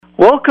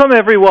Welcome,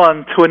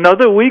 everyone, to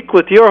another week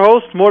with your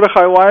host,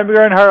 Mordechai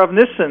Winberger and Harav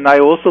Nissen. I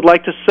also would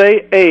like to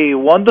say a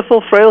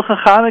wonderful Freilich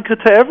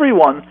Chanukah to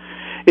everyone.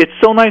 It's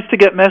so nice to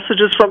get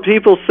messages from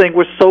people saying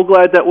we're so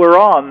glad that we're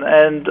on,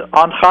 and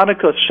on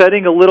Hanukkah,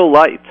 shedding a little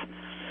light.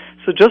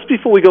 So just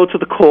before we go to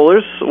the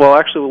callers, well,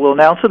 actually, we'll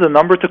announce it. The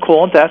number to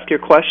call and to ask your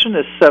question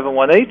is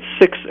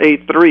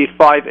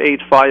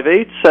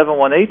 718-683-5858,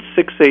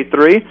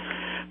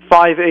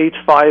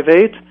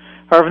 718-683-5858.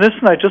 Harav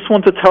Nissen, I just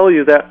want to tell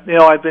you that,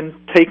 I've been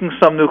taking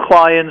some new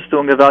clients,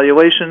 doing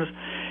evaluations,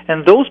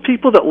 and those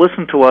people that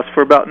listen to us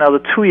for about now the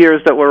 2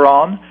 years that we're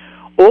on,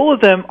 all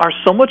of them are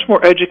so much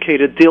more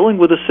educated dealing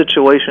with the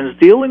situations,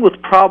 dealing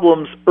with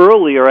problems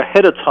earlier,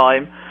 ahead of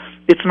time.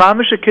 It's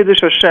mamish a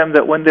kiddush Hashem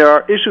that when there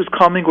are issues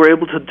coming, we're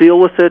able to deal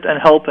with it and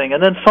helping.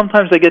 And then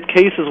sometimes I get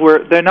cases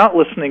where they're not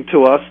listening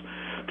to us.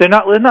 They're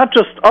not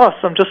just us.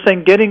 I'm just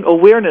saying getting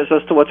awareness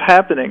as to what's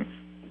happening.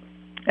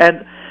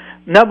 And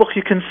Nebuch,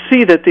 you can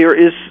see that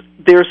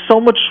there's so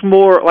much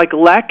more, like,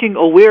 lacking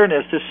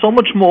awareness. There's so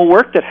much more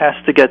work that has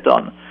to get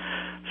done.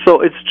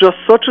 So it's just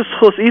such a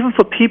schus, even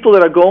for people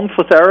that are going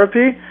for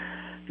therapy,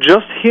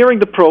 just hearing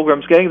the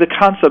programs, getting the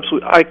concepts,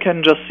 I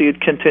can just see it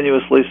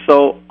continuously.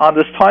 So on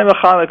this time of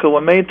Hanukkah,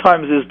 when many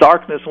times there's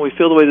darkness and we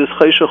feel the way there's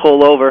cheshach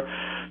all over,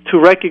 to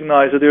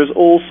recognize that there's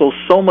also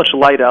so much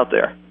light out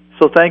there.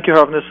 So thank you,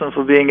 Harav Nissen,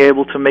 for being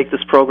able to make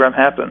this program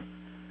happen.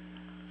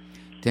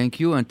 Thank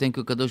you, and thank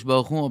you, Kadosh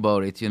Baruch Hu,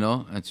 about it.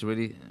 It's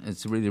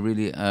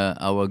really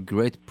our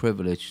great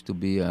privilege to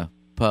be a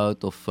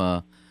part of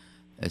a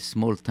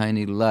small,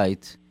 tiny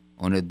light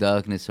on the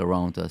darkness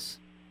around us.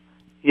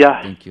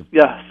 Yes. Thank you.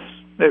 Yes,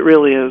 it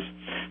really is.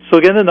 So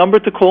again, the number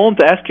to call and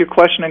to ask your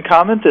question and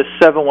comment is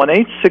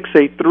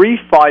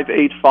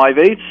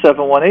 718-683-5858,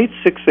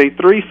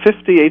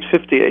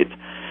 718-683-5858.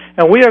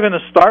 And we are going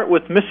to start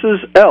with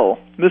Mrs. L.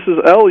 Mrs.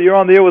 L, you're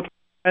on the air with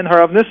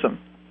Harav Nissen.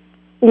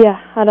 Yeah,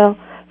 hello.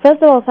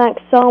 First of all,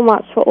 thanks so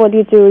much for all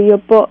you do, your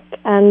book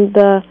and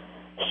the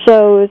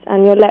shows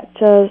and your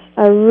lectures.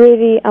 And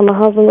my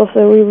husband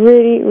also, we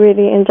really,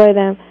 really enjoy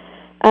them.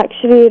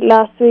 Actually,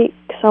 last week,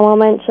 someone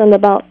mentioned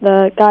about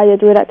the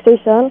guided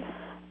relaxation.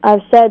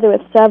 I've shared it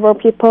with several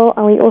people,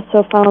 and we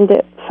also found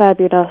it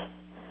fabulous.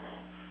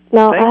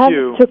 Now, I have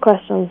 2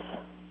 questions.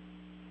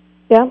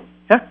 Yeah?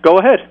 Yeah, go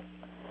ahead.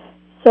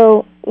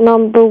 So,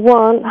 number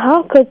 1,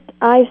 how could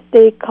I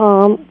stay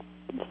calm,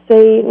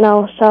 say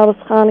now Shabbos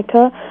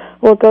Hanukkah,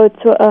 will go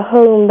to a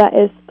home that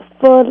is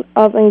full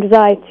of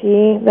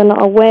anxiety? They're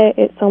not aware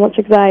it's so much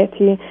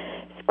anxiety.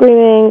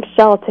 Screaming,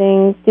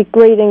 shouting,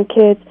 degrading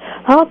kids.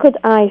 How could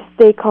I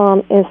stay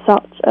calm in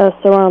such a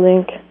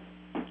surrounding?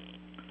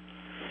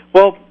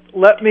 Well,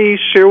 let me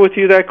share with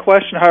you that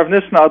question, Harav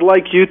Nissen. I'd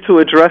like you to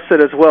address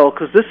it as well,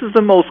 because this is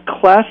the most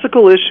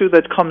classical issue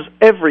that comes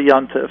every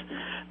Yontiv.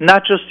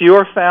 Not just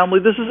your family.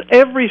 This is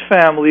every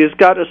family has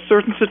got a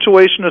certain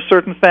situation, a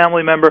certain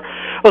family member,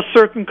 a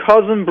certain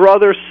cousin,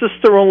 brother,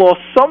 sister-in-law,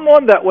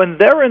 someone that when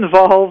they're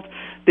involved,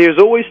 there's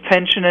always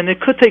tension, and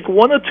it could take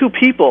 1 or 2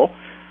 people.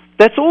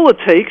 That's all it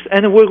takes,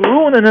 and it will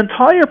ruin an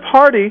entire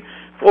party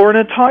or an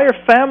entire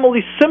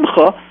family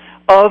simcha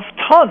of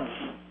tons.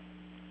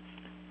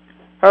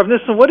 Harav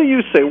Nissen, what do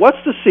you say?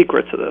 What's the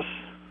secret to this?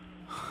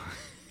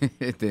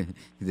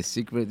 the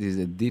secret is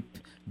a deep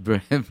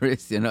breath,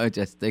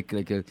 just take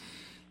like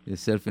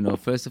yourself,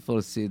 first of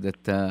all, see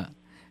that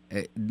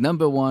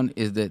number 1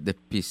 is the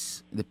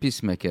peace, the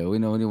peacemaker.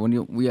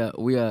 We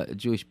are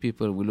Jewish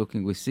people.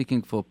 We're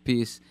seeking for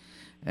peace,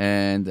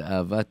 and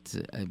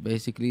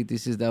basically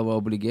this is our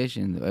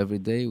obligation. Every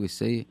day we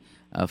say,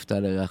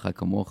 "After l'reacha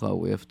kamocha,"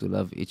 we have to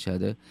love each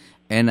other.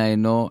 And I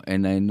know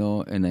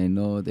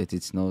that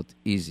it's not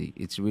easy.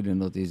 It's really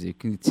not easy.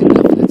 It's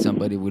enough that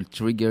somebody will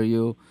trigger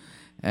you,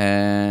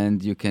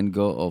 and you can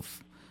go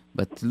off.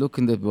 But look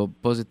in the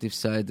positive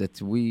side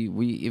that we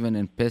even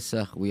in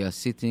Pesach, we are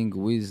sitting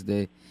with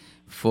the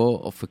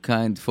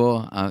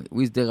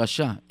with the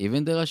Rasha,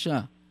 even the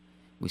Rasha.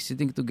 We're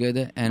sitting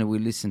together and we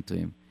listen to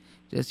him.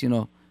 Just,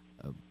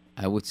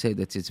 I would say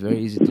that it's very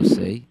easy to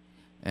say,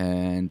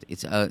 and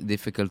it's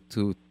difficult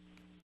to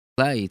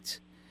apply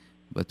it,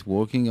 but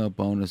working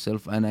upon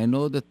yourself. And I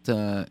know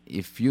that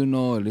if you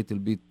know a little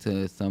bit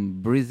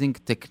some breathing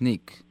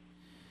technique,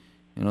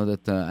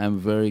 that I'm a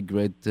very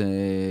great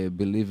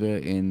believer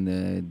in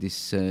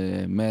this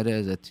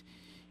matter, that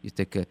you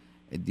take a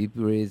deep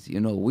breath,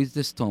 with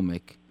the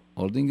stomach,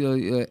 holding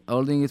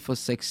it for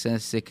 6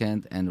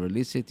 seconds and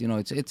release it.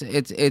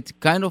 It's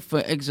kind of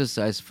an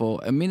exercise for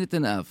a minute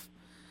and a half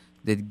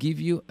that give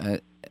you a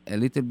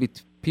little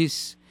bit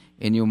peace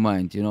in your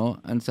mind,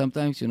 And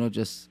sometimes,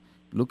 just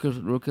look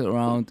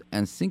around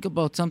and think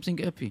about something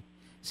happy.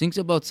 Think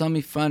about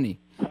something funny.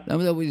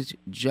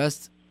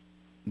 Just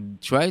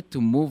try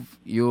to move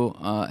your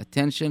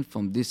attention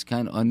from this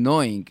kind of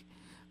annoying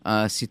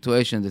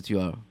situation that you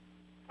are.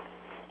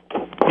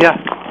 Yeah.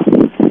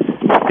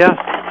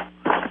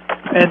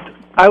 And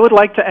I would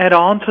like to add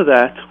on to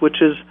that,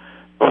 which is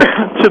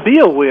to be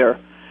aware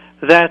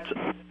that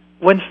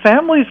when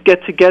families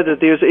get together,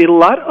 there's a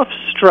lot of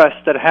stress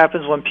that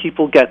happens when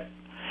people get.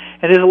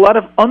 and there's a lot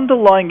of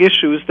underlying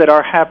issues that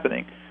are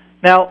happening.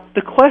 Now,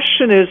 the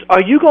question is,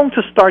 are you going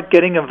to start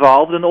getting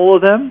involved in all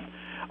of them?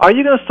 Are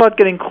you going to start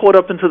getting caught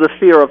up into the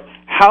fear of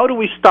how do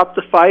we stop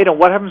the fight and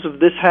what happens if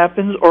this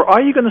happens? Or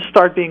are you going to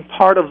start being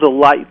part of the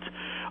light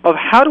of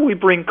how do we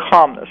bring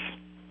calmness?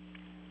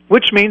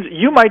 Which means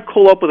you might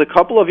call up with a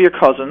couple of your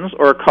cousins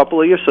or a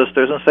couple of your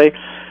sisters and say,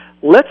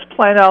 let's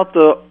plan out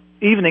the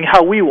evening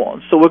how we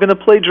want. So we're going to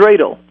play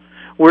dreidel.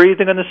 We're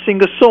either going to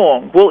sing a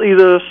song. We'll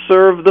either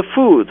serve the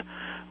food.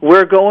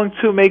 We're going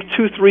to make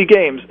 2-3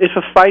 games. If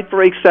a fight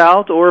breaks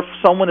out or if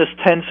someone is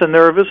tense and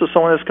nervous or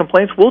someone has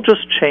complaints, we'll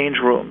just change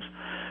rooms.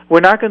 We're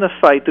not going to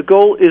fight. The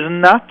goal is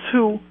not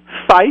to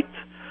fight.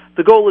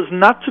 The goal is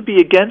not to be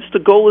against. The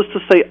goal is to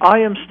say, I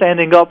am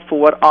standing up for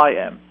what I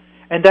am.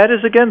 And that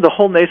is, again, the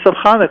whole Nes of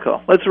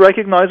Hanukkah. Let's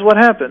recognize what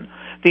happened.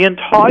 The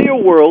entire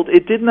world,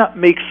 it did not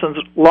make sense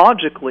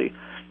logically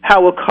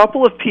how a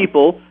couple of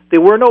people, there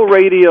were no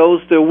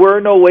radios, there were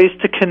no ways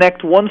to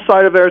connect one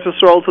side of Eretz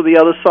Yisrael to the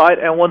other side,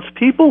 and once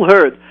people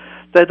heard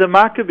that the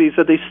Maccabees,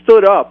 that they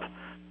stood up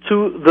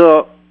to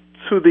the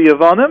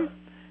Yevanim,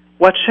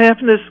 what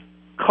happened is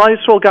Klal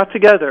Yisrael got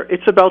together.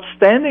 It's about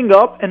standing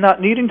up and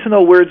not needing to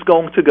know where it's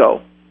going to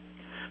go.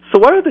 So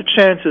what are the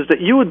chances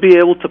that you would be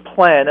able to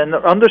plan and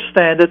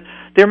understand that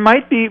there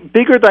might be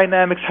bigger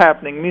dynamics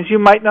happening? It means you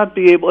might not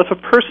be able, if a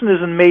person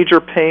is in major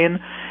pain,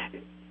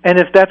 and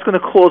if that's going to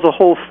cause a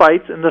whole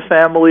fight in the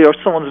family or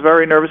someone's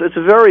very nervous, it's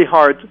very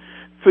hard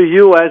for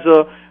you as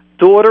a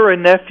daughter, a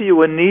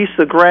nephew, a niece,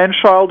 a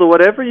grandchild, or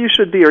whatever you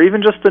should be, or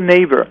even just a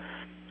neighbor,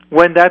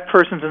 when that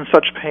person's in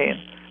such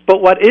pain.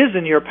 But what is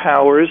in your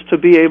power is to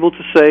be able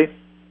to say,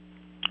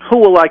 who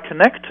will I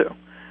connect to?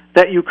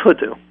 That you could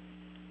do.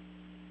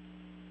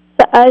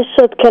 I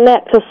should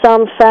connect to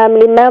some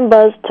family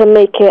members to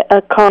make it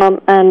a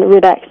calm and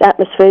relaxed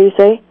atmosphere, you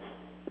say?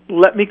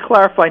 Let me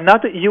clarify,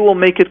 not that you will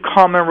make it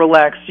calm and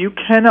relaxed.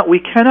 We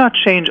cannot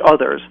change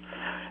others.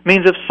 It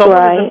means if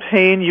someone is in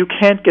pain, you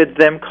can't get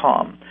them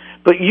calm.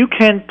 But you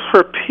can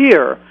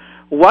prepare.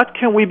 What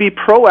can we be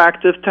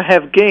proactive to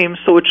have games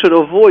so it should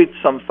avoid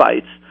some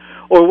fights?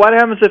 Or what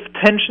happens if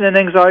tension and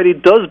anxiety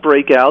does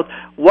break out?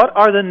 What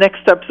are the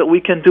next steps that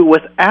we can do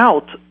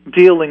without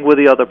dealing with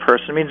the other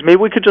person? It means maybe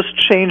we could just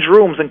change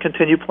rooms and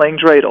continue playing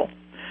dreidel.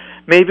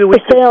 Maybe we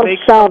could on make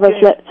Shabbos,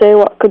 let's say,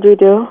 what could we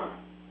do?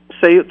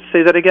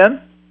 Say that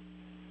again?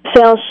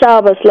 Say on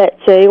Shabbos, let's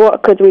say,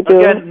 what could we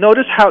do? Again,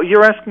 notice how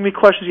you're asking me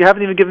questions. You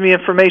haven't even given me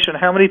information.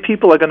 How many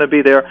people are going to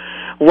be there?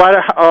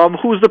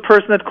 Who's the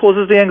person that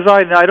causes the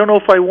anxiety? Now, I don't know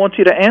if I want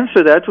you to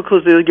answer that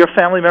because your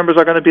family members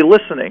are going to be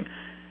listening.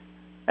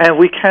 And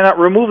we cannot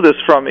remove this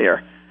from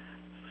here.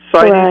 So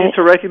I need you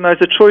to recognize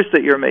the choice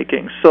that you're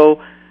making.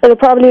 So it'll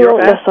probably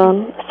won't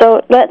listen.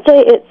 So let's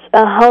say it's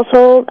a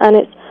household and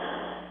it's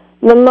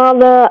the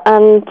mother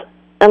and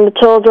the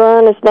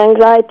children, it's the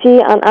anxiety,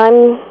 and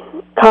I'm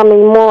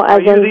coming more as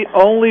Are you the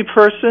only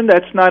person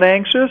that's not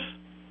anxious?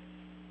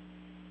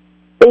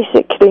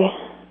 Basically.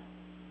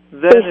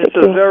 Then it's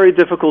a very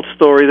difficult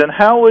story. Then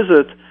how is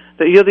it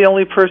that you're the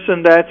only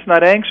person that's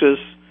not anxious?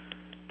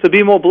 To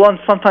be more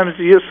blunt, sometimes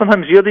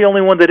you're the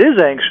only one that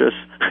is anxious.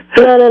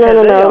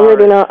 No,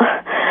 really not.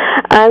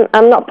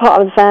 I'm not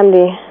part of the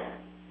family.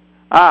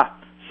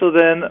 So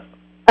then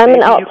I'm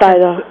an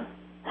outsider.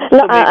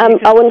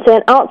 I wouldn't say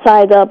an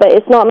outsider, but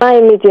it's not my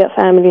immediate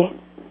family.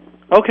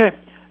 Okay.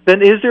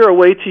 Then is there a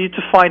way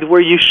to find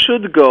where you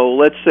should go?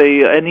 Let's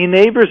say any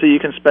neighbors that you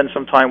can spend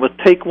some time with.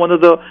 Take one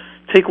of the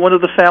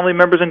family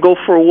members and go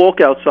for a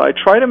walk outside.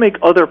 Try to make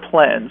other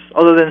plans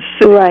other than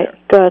sitting there.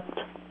 Right, good.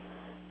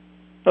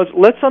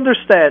 Let's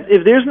understand,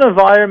 if there's an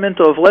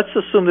environment of, let's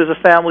assume there's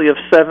a family of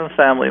 7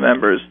 family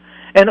members,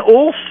 and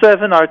all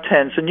 7 are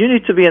tense, and you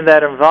need to be in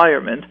that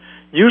environment,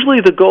 usually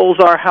the goals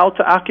are how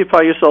to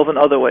occupy yourself in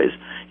other ways.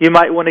 You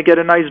might want to get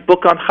a nice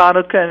book on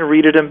Hanukkah and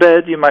read it in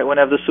bed. You might want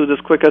to have the Suda as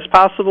quick as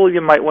possible.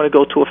 You might want to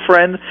go to a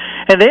friend.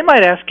 And they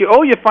might ask you,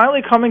 oh, you're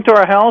finally coming to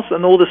our house,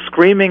 and all the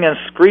screaming and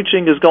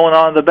screeching is going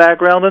on in the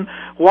background, and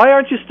why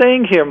aren't you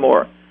staying here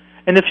more?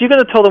 And if you're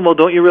going to tell them, well,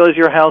 don't you realize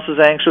your house is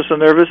anxious and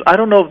nervous, I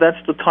don't know if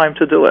that's the time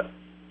to do it.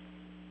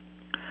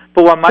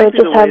 But what might be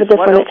the way is,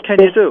 what else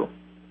can you do?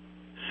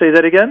 Say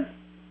that again?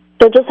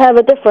 They just have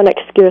a different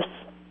excuse.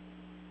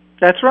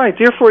 That's right.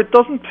 Therefore, it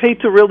doesn't pay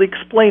to really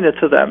explain it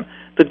to them.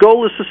 The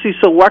goal is to see,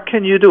 so what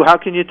can you do? How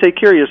can you take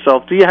care of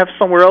yourself? Do you have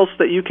somewhere else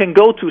that you can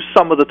go to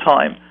some of the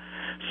time?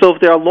 So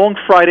if there are long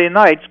Friday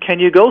nights,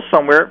 can you go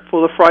somewhere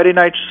for the Friday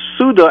night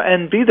Suda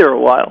and be there a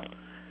while?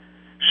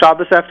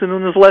 Shabbos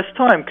afternoon is less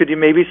time. Could you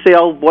maybe say,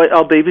 I'll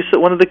babysit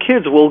one of the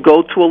kids. We'll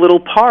go to a little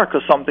park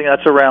or something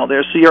that's around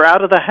there. So you're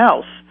out of the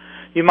house.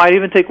 You might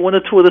even take 1 or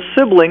 2 of the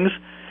siblings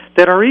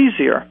that are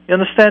easier. You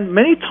understand?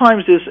 Many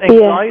times there's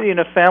anxiety in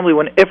a family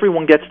when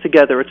everyone gets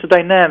together. It's a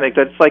dynamic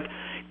that's like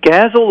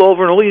gas all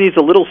over, and all you need is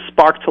a little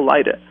spark to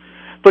light it.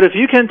 But if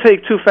you can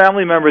take 2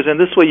 family members, and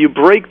this way you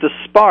break the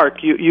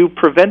spark, you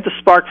prevent the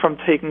spark from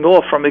taking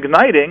off, from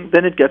igniting,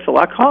 then it gets a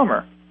lot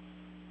calmer.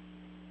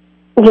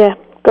 Yeah.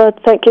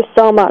 Good, thank you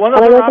so much. Can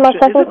I go to my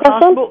second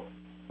question?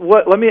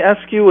 let me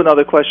ask you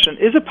another question.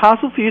 Is it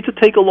possible for you to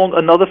take along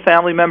another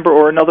family member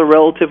or another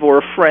relative or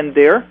a friend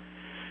there?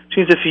 Which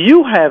means if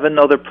you have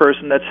another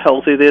person that's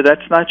healthy there,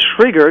 that's not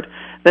triggered,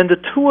 then the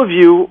two of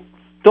you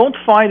don't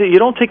find it, you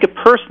don't take it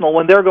personal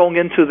when they're going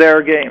into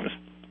their games.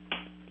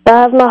 I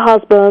have my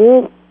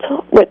husband,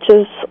 which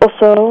is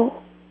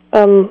also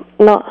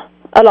not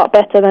a lot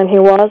better than he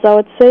was, I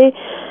would say.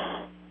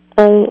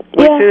 And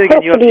hopefully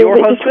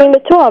between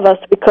the two of us,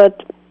 we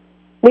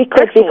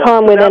could be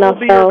calm within ourselves. That would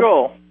be your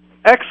goal.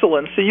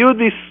 Excellent. So you would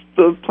be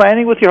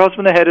planning with your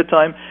husband ahead of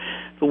time.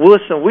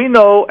 Listen, we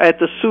know at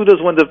the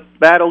Sudas when the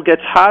battle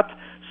gets hot,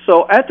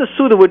 so at the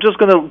Suda we're just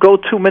going to go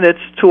 2 minutes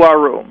to our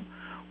room.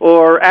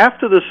 Or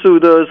after the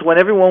Sudas, when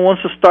everyone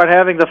wants to start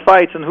having the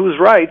fights and who's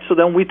right, so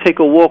then we take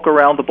a walk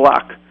around the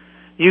block.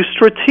 You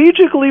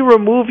strategically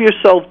remove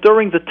yourself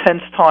during the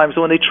tense times.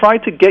 When they try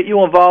to get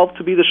you involved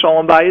to be the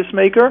Shalom Bayis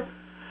maker,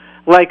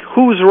 like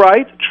who's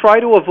right,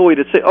 try to avoid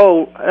it. Say,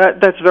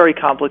 that's very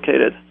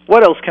complicated.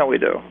 What else can we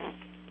do?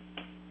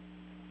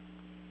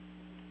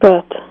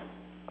 Good.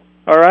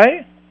 All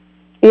right?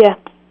 Yeah.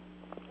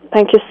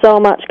 Thank you so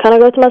much. Can I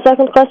go to my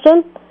second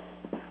question?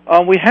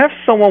 We have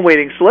someone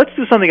waiting, so let's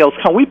do something else.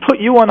 Can we put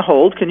you on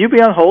hold? Can you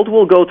be on hold?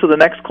 We'll go to the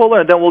next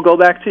caller, and then we'll go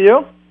back to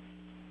you.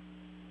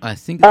 I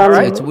think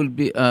it will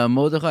be,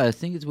 Mordechai, I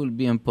think it will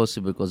be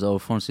impossible because our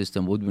phone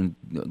system wouldn't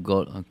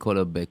call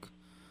her back.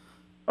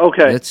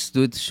 Okay. Let's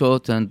do it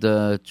short and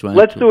try.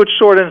 Let's do it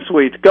short and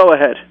sweet. Go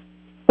ahead.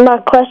 My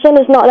question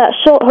is not that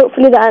short.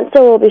 Hopefully the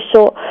answer will be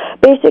short.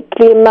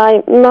 Basically,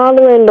 my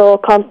mother-in-law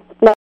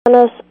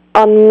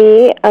on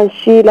me, and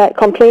she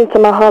complained to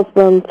my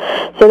husband.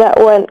 So that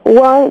went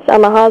once,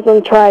 and my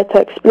husband tried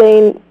to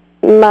explain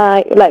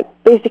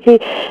basically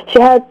she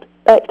had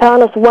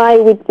telling us why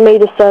we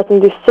made a certain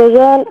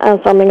decision and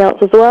something else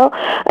as well.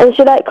 And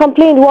she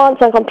complained once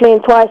and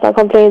complained twice and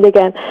complained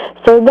again.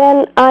 So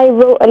then I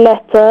wrote a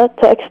letter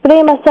to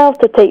explain myself,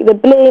 to take the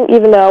blame,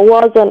 even though I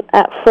wasn't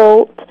at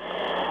fault.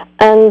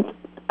 And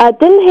I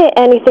didn't hear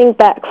anything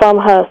back from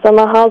her. So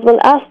my husband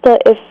asked her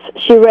if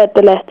she read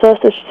the letter.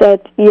 So she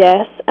said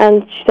yes,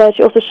 and she said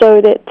she also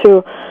showed it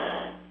to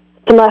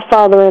my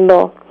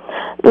father-in-law.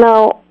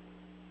 Now,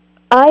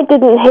 I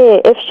didn't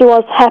hear if she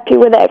was happy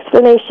with the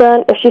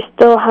explanation, if she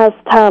still has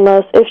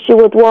Tamas, if she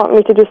would want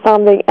me to do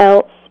something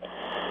else.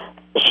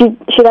 She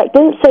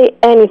didn't say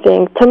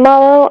anything.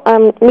 Tomorrow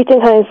I'm meeting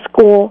her in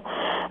school,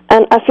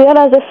 and I feel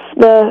as if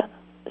the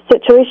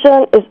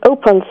situation is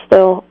open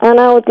still, and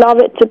I would love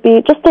it to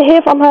be just to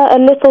hear from her a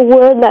little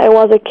word that it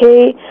was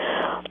okay,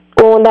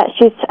 or that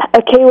she's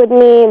okay with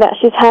me, that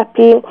she's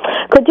happy.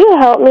 Could you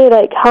help me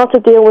how to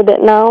deal with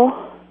it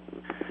now?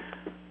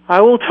 I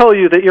will tell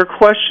you that your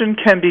question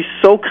can be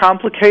so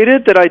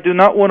complicated that I do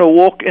not want to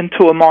walk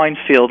into a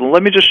minefield. And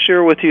let me just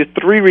share with you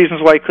 3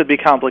 reasons why it could be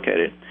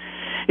complicated.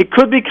 It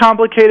could be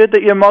complicated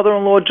that your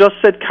mother-in-law just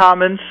said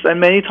comments, and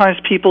many times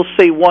people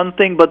say one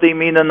thing but they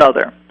mean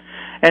another.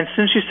 And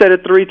since you said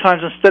it 3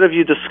 times, instead of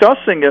you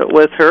discussing it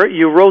with her,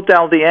 you wrote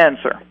down the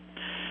answer.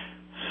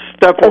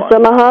 Step 1. So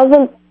my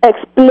husband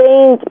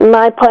explained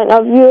my point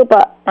of view,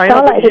 but I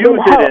know, but you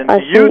didn't.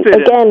 You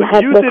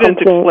didn't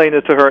explain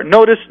it to her.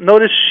 Notice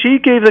she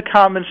gave the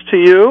comments to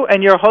you,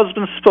 and your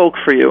husband spoke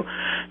for you.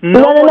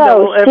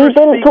 No. She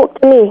didn't talk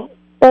to me.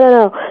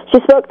 No. She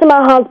spoke to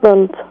my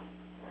husband.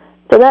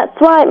 So that's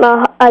why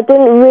I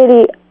didn't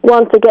really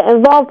want to get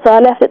involved, so I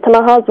left it to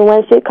my husband.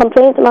 When she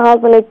complained to my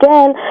husband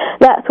again,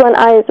 that's when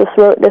I just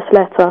wrote this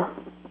letter.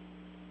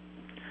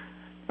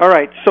 All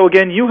right. So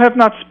again, you have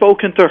not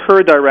spoken to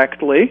her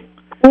directly.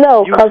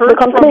 No, because the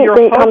complaint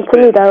didn't come to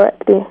me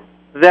directly.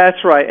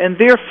 That's right. And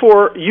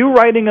therefore, you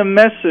writing a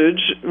message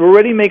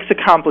already makes it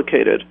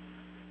complicated.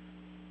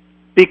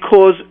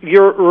 Because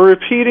you're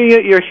repeating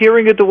it, you're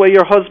hearing it the way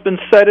your husband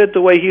said it,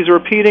 the way he's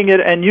repeating it,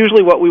 and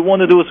usually what we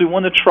want to do is we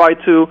want to try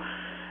to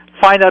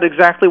find out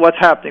exactly what's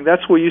happening.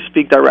 That's where you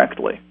speak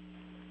directly.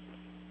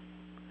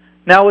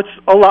 Now, it's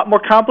a lot more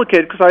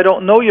complicated because I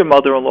don't know your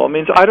mother-in-law. It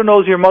means I don't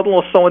know if your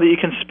mother-in-law is someone that you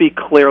can speak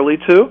clearly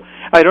to.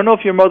 I don't know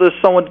if your mother is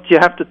someone that you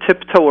have to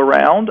tiptoe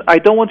around. I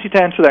don't want you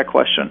to answer that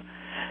question.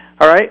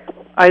 All right?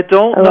 I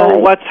don't know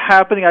what's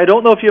happening. I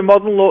don't know if your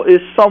mother-in-law is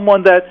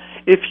someone that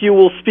if you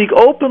will speak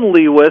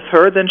openly with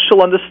her, then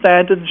she'll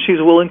understand and she's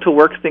willing to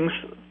work things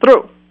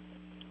through.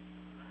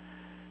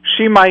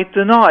 She might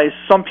deny.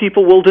 Some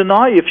people will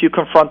deny if you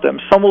confront them.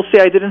 Some will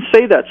say, I didn't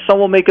say that. Some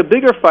will make a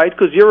bigger fight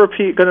because you're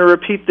going to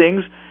repeat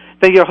things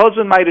that your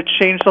husband might have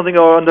changed something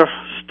or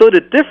understood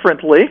it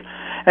differently,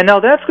 and now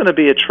that's going to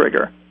be a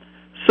trigger.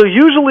 So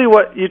usually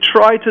what you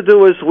try to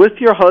do is with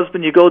your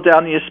husband, you go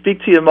down and you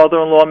speak to your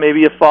mother-in-law, maybe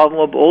your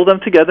father-in-law, all of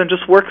them together, and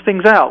just work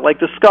things out,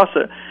 discuss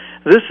it.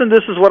 This and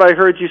this is what I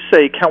heard you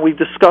say. Can we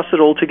discuss it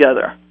all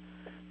together?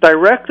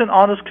 Direct and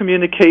honest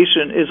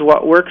communication is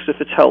what works if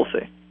it's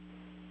healthy.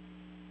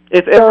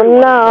 So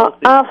now,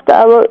 after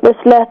I wrote this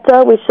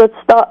letter, we should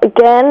start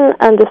again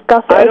and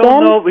discuss it again? I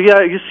don't know.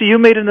 Yeah, you see, you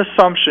made an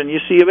assumption.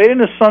 You made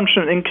an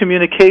assumption in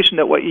communication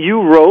that what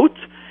you wrote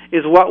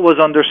is what was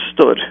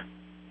understood.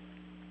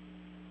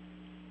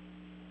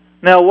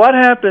 Now, what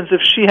happens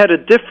if she had a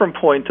different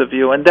point of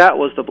view and that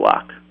was the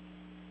block?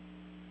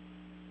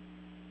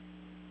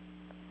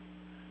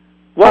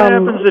 What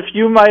happens if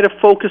you might have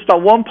focused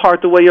on one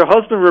part the way your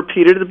husband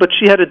repeated it, but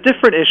she had a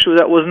different issue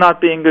that was not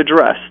being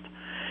addressed?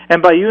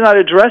 And by you not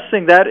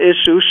addressing that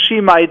issue, she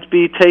might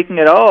be taking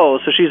it, so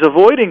she's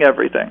avoiding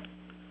everything.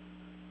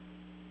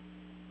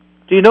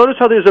 Do you notice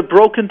how there's a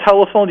broken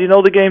telephone? Do you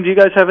know the game? Do you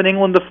guys have in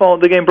England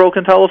the game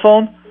Broken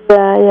Telephone?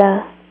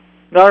 Yeah.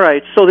 All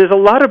right, so there's a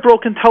lot of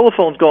broken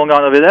telephones going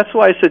on over there. That's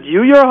why I said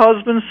your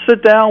husband,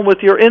 sit down with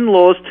your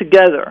in-laws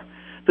together.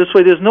 This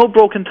way there's no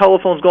broken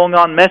telephones going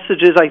on,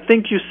 messages. I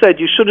think you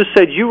should have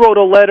said you wrote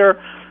a letter.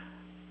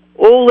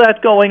 All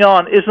that going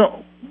on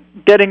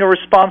isn't getting a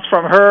response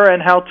from her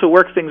and how to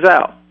work things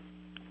out.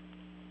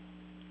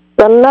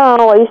 So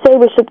now you say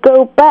we should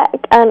go back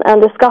and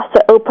discuss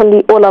it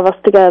openly, all of us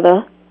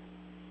together.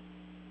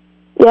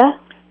 Yeah?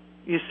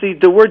 You see,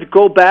 the word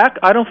go back,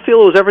 I don't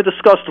feel it was ever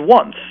discussed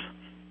once.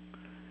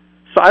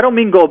 So I don't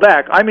mean go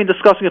back. I mean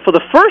discussing it for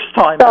the first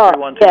time,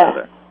 everyone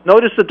together.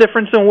 Notice the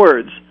difference in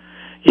words.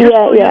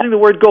 You're using the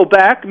word go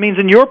back means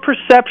in your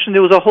perception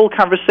there was a whole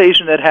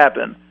conversation that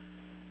happened.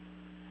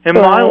 In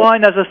my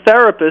line as a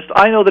therapist,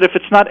 I know that if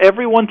it's not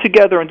everyone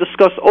together and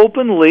discussed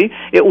openly,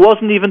 it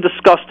wasn't even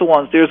discussed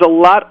once. There's a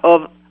lot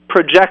of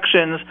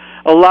projections,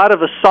 a lot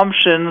of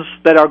assumptions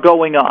that are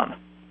going on.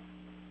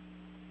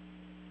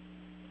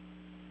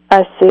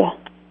 I see.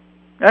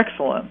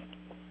 Excellent.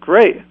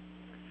 Great.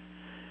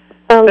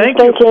 Thank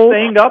you for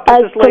staying up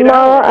at this late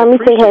tomorrow hour. I'm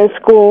meeting her in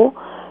school.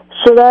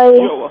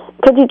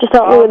 Could you just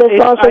help me with this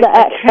one so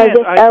that as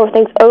if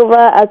everything's over,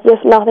 as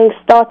if nothing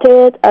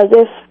started, as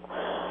if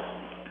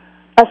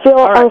I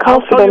feel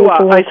uncomfortable.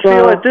 I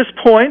feel at this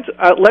point,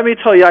 let me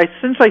tell you,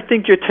 since I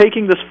think you're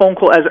taking this phone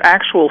call as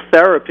actual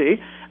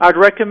therapy, I'd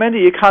recommend that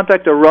you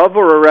contact a Rav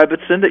or a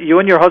Rebbitzin that you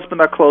and your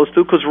husband are close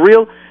to, because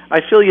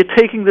I feel you're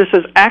taking this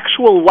as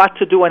actual what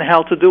to do and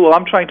how to do. Well,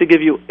 I'm trying to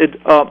give you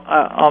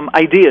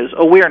ideas,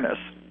 awareness.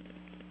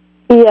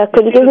 Yeah,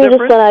 could you give me just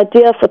an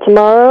idea for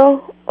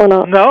tomorrow, or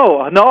not? No,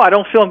 I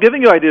don't feel I'm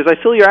giving you ideas. I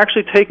feel you're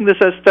actually taking this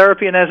as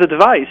therapy and as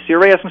advice.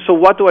 You're asking, so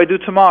what do I do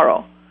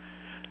tomorrow?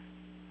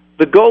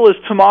 The goal is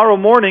tomorrow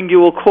morning you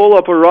will call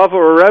up a Rav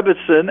or a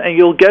Rebbitzin and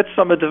you'll get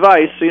some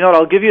advice. So, you know what,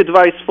 I'll give you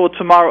advice for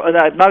tomorrow.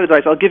 Not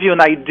advice, I'll give you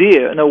an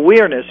idea, an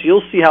awareness.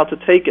 You'll see how to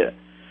take it.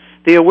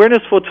 The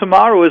awareness for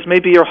tomorrow is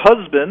maybe your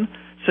husband,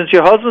 since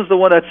your husband's the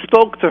one that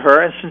spoke to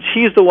her, and since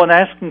he's the one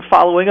asking,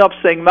 following up,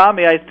 saying,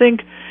 Mommy, I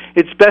think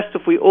it's best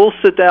if we all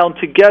sit down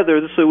together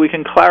so we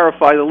can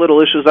clarify the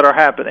little issues that are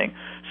happening.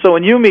 So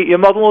when you meet your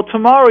mother-in-law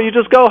tomorrow, you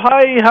just go,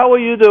 hi, how are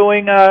you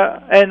doing?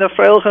 And a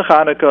Freilich and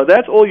Chanukah.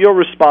 That's all your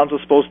response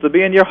is supposed to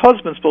be, and your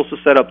husband's supposed to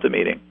set up the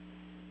meeting.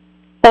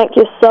 Thank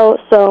you so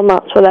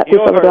much for that piece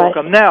of advice. You're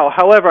welcome. Now,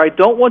 however, I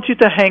don't want you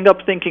to hang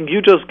up thinking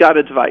you just got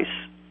advice.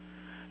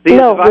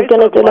 No, we're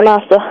going to do the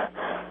master.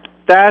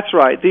 That's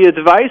right. The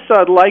advice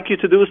I'd like you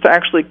to do is to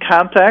actually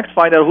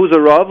find out who's a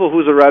Rav or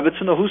who's a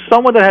Rebbitzin or who's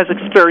someone that has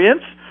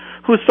experience,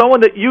 who's someone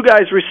that you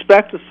guys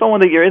respect, or someone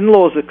that your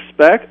in-laws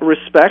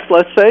respect,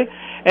 let's say,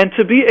 and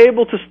to be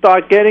able to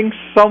start getting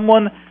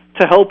someone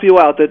to help you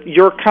out, that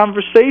your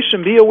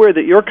conversation, be aware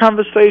that your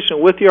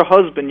conversation with your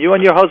husband, you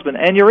and your husband,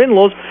 and your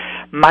in-laws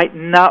might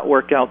not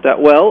work out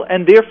that well,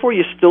 and therefore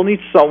you still need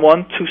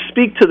someone to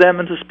speak to them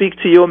and to speak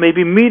to you and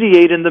maybe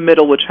mediate in the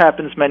middle, which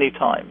happens many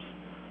times.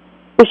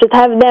 We should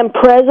have them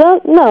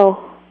present?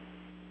 No.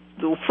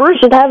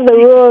 First, should have the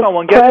rules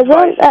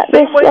present at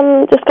this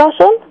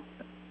discussion?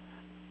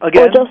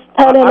 Again, or just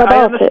tell him about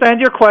I understand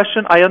your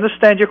question. I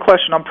understand your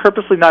question. I'm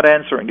purposely not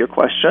answering your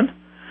question.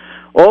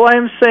 All I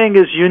am saying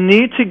is you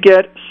need to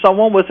get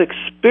someone with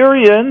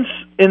experience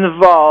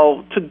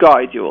involved to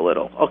guide you a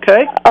little,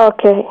 okay?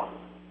 Okay.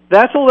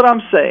 That's all that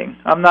I'm saying.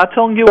 I'm not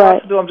telling you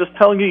what to do. I'm just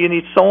telling you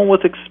need someone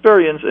with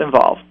experience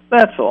involved.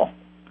 That's all.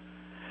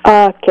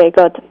 Okay,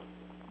 good.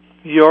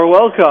 You're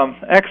welcome.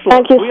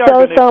 Excellent. Thank you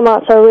so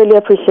much. I really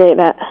appreciate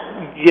that.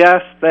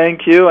 Yes,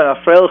 thank you. And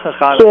a freilich and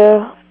Thank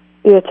you.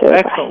 You too.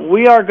 Excellent.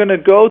 We are going to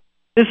go to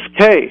Ms.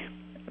 K.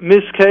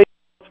 Ms. K,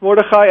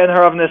 Mordechai and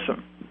her Rav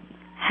Nissim.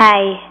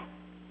 Hi.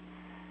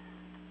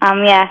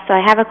 So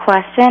I have a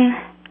question.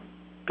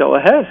 Go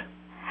ahead.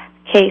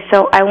 Okay,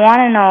 so I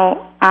want to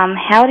know,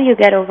 how do you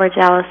get over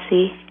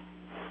jealousy?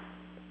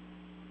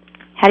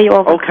 How do you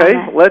overcome it?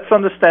 Okay, let's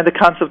understand the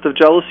concept of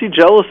jealousy.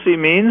 Jealousy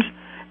means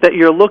that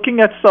you're looking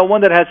at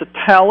someone that has a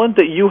talent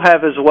that you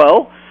have as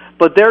well,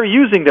 but they're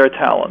using their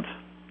talent.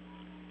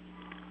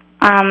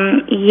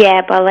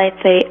 Yeah, but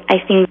let's say I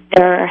think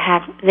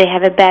they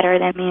have it better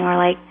than me,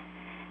 or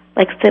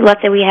let's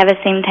say we have the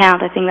same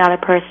talent. I think the other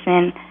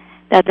person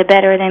does it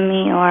better than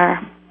me, or...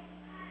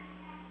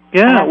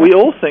 Yeah, we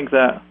all think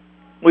that.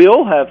 We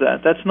all have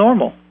that. That's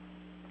normal.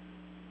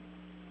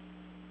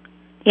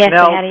 Yes,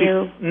 now, how do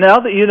you... Now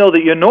that you know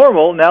that you're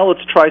normal, now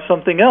let's try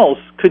something else.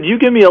 Could you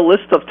give me a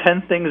list of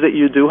 10 things that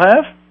you do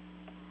have?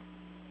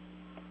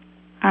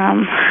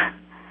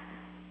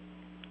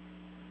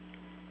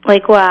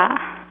 Like what?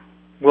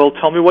 Well,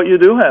 tell me what you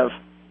do have.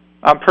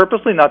 I'm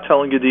purposely not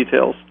telling you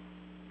details.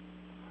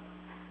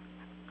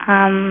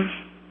 I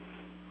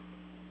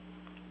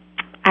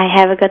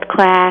have a good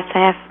class. I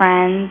have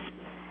friends.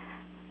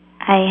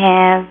 I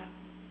have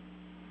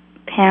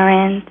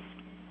parents.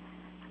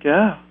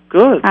 Yeah,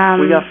 good.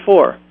 We got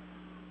 4.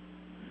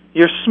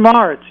 You're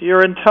smart.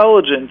 You're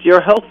intelligent.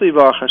 You're healthy,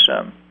 Baruch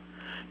Hashem.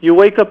 You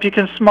wake up, you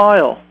can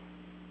smile.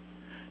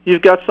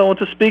 You've got someone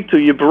to speak to.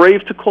 You're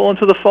brave to call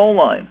into the phone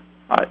line,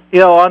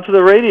 onto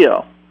the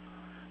radio.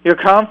 You're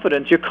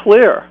confident. You're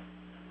clear.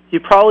 You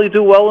probably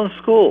do well in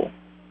school.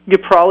 You're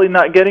probably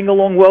not getting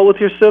along well with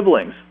your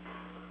siblings.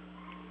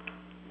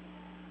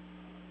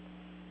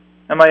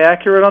 Am I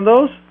accurate on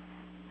those?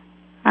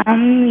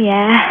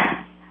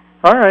 Yeah.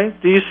 All right.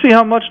 Do you see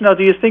how much now?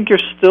 Do you think you're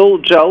still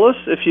jealous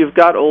if you've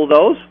got all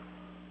those?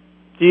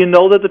 Do you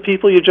know that the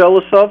people you're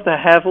jealous of that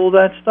have all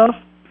that stuff?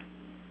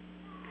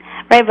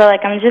 Right,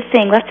 but I'm just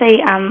saying, let's say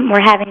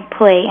we're having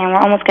play and we're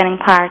almost getting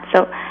parts.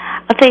 So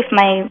let's say if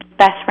my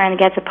best friend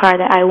gets a part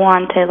that I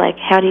wanted,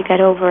 how do you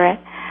get over it?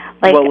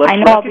 I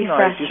know I'll be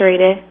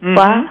frustrated. Mm-hmm.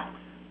 What?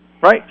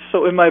 Right.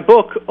 So in my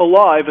book,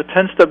 Alive, A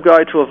 10-Step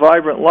Guide to a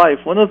Vibrant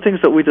Life, one of the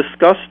things that we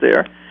discuss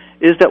there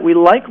is that we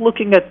like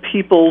looking at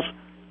people's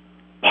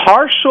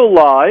partial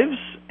lives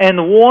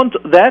and want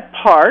that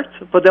part,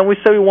 but then we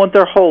say we want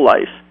their whole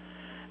life.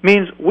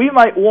 Means we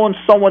might want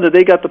someone that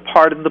they got the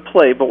part in the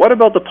play, but what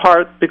about the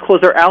part because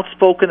they're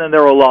outspoken and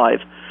they're alive?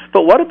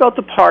 But what about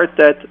the part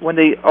that when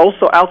they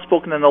also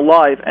outspoken and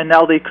alive, and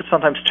now they could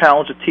sometimes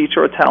challenge a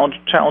teacher or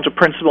challenge a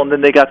principal, and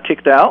then they got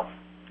kicked out?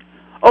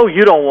 Oh,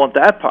 you don't want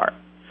that part.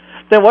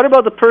 Then what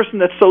about the person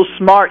that's so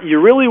smart, you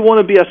really want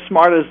to be as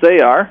smart as they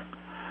are,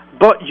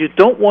 but you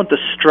don't want the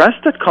stress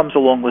that comes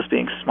along with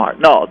being smart?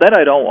 No, that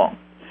I don't want.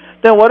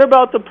 Then what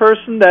about the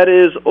person that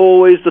is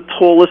always the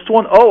tallest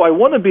one? Oh, I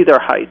want to be their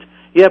height.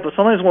 Yeah, but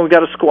sometimes when we got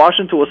to squash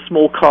into a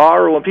small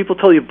car, or when people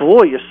tell you,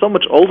 boy, you're so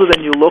much older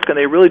than you look, and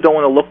they really don't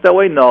want to look that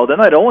way, no,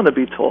 then I don't want to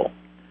be tall.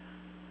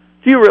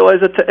 Do you realize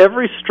that to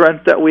every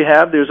strength that we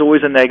have, there's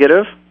always a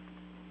negative?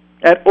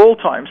 At all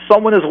times.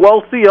 Someone is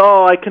wealthy,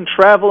 oh, I can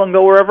travel and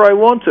go wherever I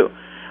want to.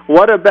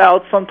 What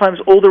about sometimes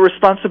all the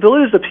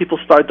responsibilities that people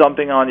start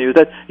dumping on you,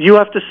 that you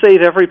have to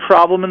save every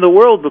problem in the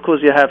world because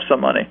you have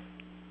some money?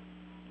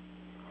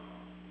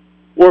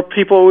 Or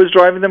people always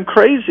driving them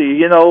crazy,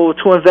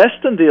 to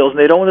invest in deals, and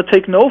they don't want to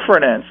take no for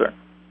an answer.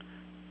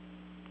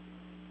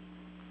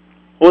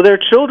 Or their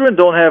children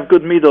don't have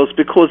good middos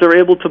because they're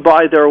able to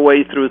buy their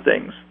way through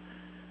things.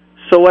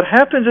 So what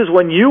happens is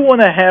when you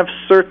want to have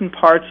certain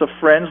parts of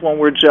friends, when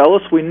we're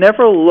jealous, we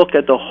never look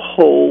at the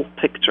whole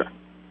picture.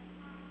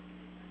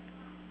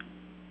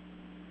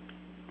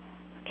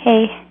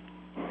 Okay.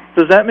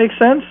 Does that make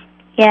sense?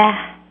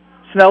 Yeah.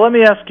 So now let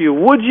me ask you,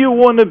 would you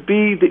want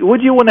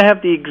to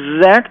have the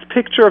exact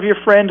picture of your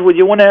friend? Would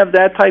you want to have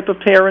that type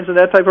of parents and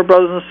that type of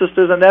brothers and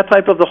sisters and that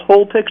type of the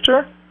whole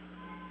picture?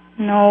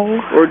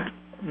 No.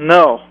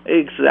 No,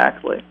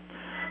 exactly.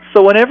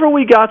 So whenever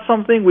we got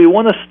something, we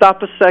want to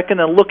stop a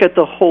second and look at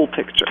the whole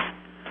picture.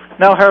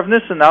 Now, Harav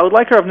Nissen, I would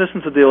like Harav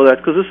Nissen to deal with that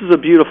because this is a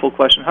beautiful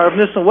question. Harav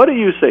Nissen, what do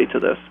you say to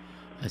this?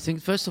 I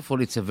think, first of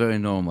all, it's a very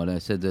normal. I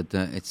said that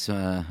it's...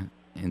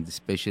 and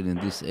especially in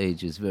this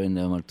age, it's very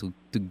normal to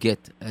get,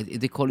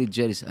 they call it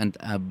jealous, and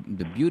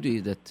the beauty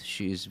that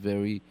she is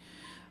very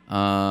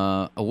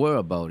aware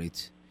about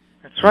it.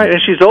 That's right,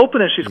 and she's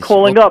open and she's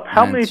calling up.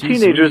 How many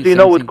teenagers really do you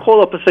know would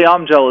call up and say,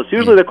 I'm jealous?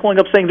 Usually they're calling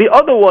up saying, the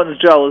other one's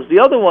jealous, the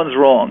other one's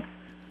wrong.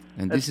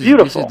 And this is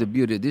beautiful. This is the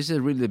beauty. This is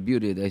really the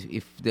beauty, that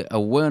if the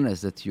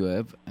awareness that you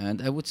have,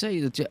 and I would say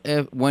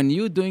that when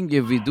you're doing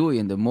a vidui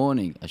in the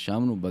morning,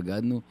 Ashamnu,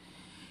 Bagadnu,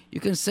 you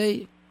can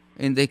say,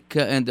 in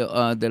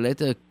the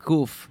letter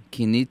Kuf,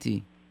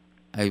 Kiniti,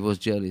 I was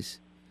jealous.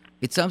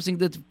 It's something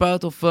that's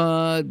part of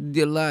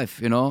their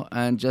life,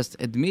 and just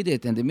admit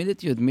it. And the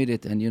minute you admit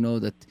it, and you know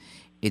that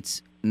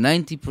it's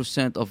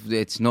 90% of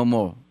it's no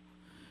more.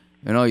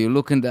 You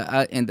look in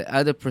the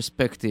other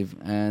perspective,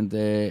 and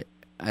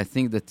I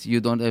think that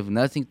you don't have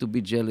nothing to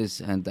be jealous,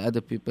 and the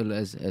other people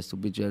has to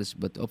be jealous.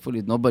 But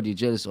hopefully nobody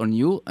jealous on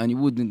you, and you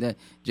wouldn't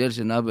jealous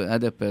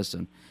another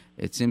person.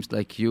 It seems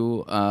like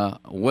you are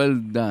well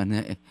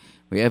done.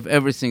 We have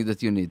everything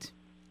that you need.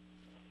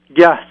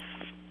 Yes.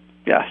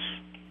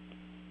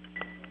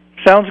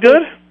 Sounds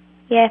good?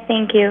 Yeah,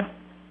 thank you.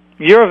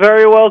 You're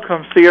very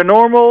welcome. So you're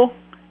normal,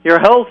 you're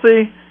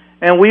healthy,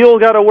 and we all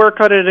got to work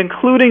on it,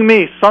 including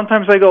me.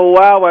 Sometimes I go,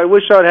 wow, I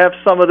wish I'd have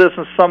some of this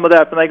and some of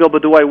that. And I go,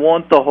 but do I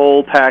want the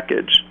whole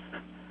package?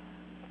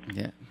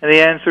 Yeah. And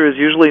the answer is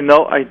usually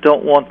no, I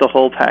don't want the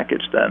whole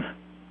package then.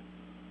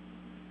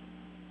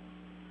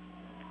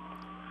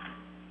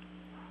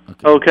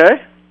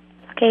 Okay?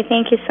 Okay,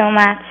 thank you so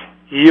much.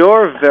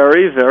 You're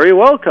very, very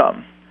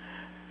welcome.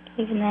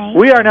 Good night.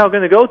 We are now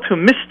going to go to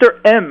Mr.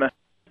 M.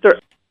 Mr.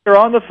 M, you're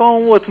on the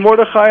phone with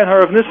Mordechai and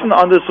Harav Nissen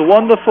on this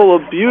wonderful,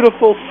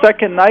 beautiful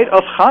second night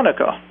of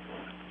Hanukkah.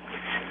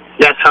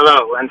 Yes,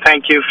 hello, and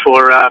thank you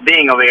for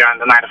being over here on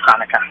the night of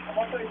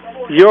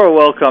Hanukkah. You're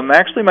welcome.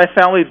 Actually, my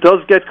family does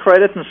get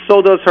credit, and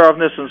so does Harav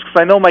Nissen, because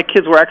I know my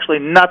kids were actually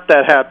not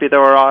that happy that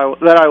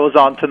I was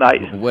on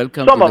tonight.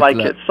 Welcome some to of my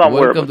kids, some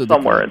were, but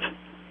some weren't.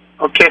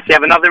 Okay, so you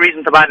have another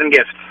reason to buy them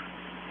gifts.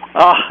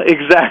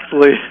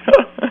 Exactly.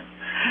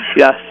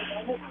 Yes.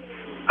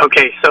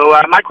 Okay, so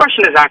my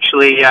question is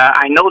actually,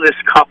 I know this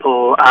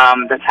couple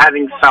that's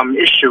having some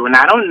issue, and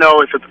I don't know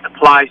if it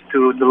applies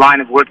to the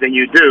line of work that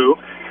you do,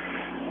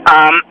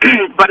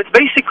 but it's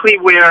basically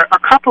where a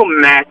couple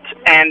met,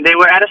 and they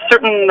were at a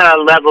certain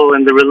level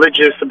in the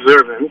religious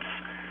observance,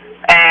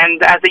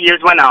 and as the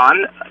years went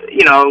on,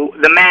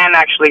 the man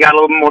actually got a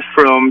little more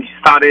frum. He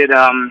started,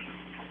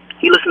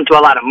 he listened to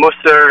a lot of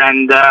Musar,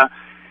 and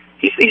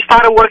he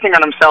started working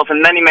on himself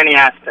in many, many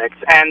aspects,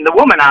 and the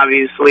woman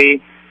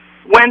obviously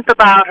went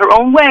about her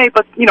own way,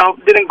 but,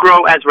 didn't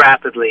grow as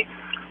rapidly.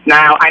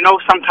 Now, I know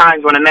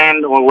sometimes when a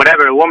man or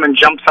whatever, a woman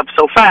jumps up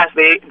so fast,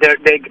 they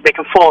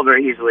can fall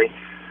very easily.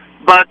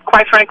 But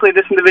quite frankly,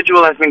 this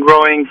individual has been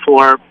growing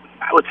for,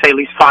 I would say, at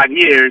least 5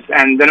 years,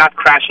 and they're not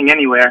crashing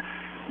anywhere,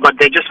 but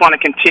they just want to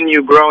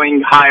continue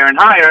growing higher and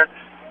higher.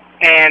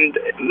 And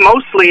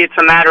mostly it's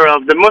a matter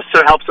of the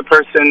Musar helps a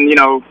person,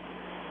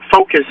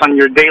 focus on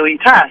your daily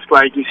task.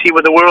 Like, you see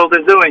what the world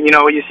is doing,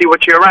 you see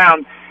what you're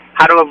around,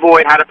 how to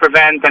avoid, how to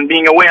prevent, and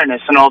being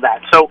awareness and all that.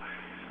 So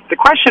the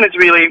question is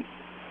really,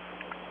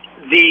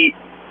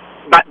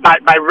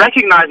 by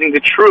recognizing the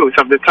truth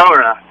of the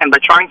Torah and by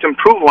trying to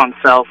improve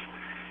oneself,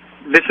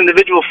 this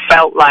individual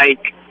felt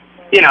like,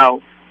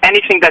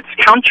 anything that's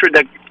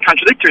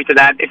contradictory to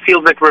that, it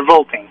feels like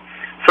revolting.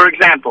 For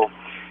example,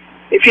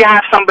 if you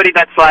have somebody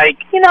that's like,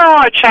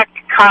 I check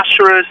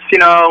kashrus,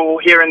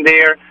 here and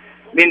there,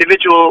 the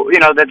individual,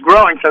 that's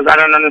growing says, I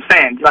don't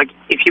understand. Like,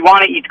 if you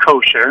want to eat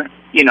kosher,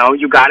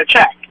 you got to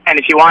check. And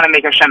if you want to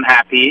make Hashem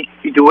happy,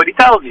 you do what he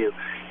tells you.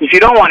 If you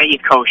don't want to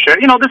eat kosher,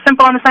 the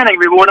simple understanding,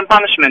 reward and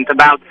punishment,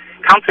 about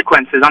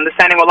consequences,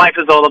 understanding what life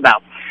is all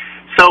about.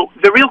 So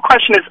the real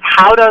question is,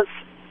 how does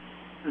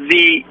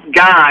the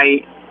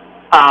guy,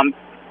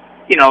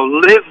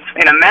 live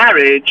in a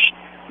marriage,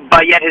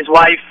 but yet his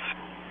wife,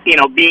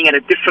 being at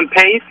a different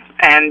pace,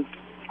 and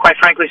quite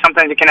frankly,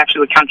 sometimes it can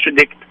actually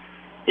contradict,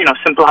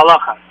 simple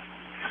halacha.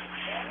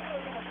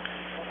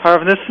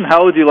 Harav Nissen,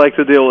 how would you like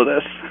to deal with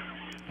this?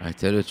 I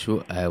tell you the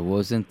truth, I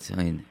wasn't.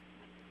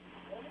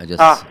 I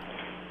just.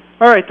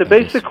 All right. The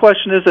basic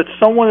question is that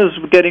someone is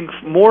getting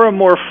more and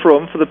more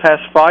frum for the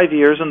past 5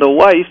 years, and the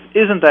wife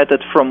isn't at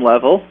that frum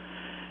level,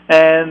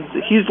 and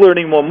he's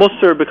learning more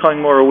Musar,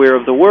 becoming more aware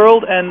of the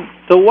world, and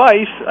the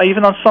wife,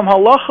 even on some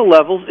halacha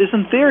levels,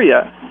 isn't there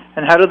yet.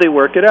 And how do they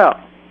work it out?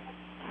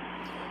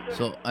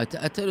 So I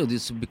tell you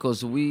this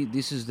because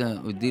this is the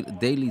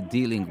daily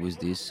dealing with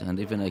this, and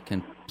even I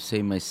can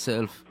say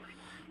myself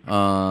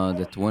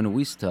that when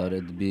we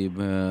started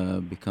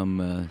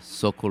become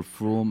so-called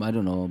frum, I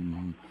don't know,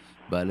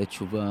 Baalei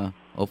Tshuva,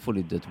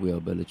 hopefully that we are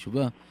Baalei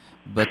Tshuva,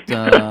 but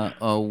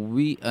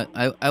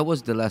I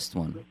was the last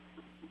one,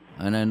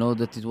 and I know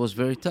that it was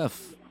very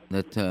tough.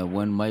 That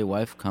when my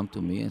wife come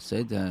to me and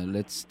said,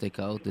 "Let's take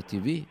out the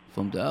TV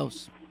from the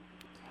house,"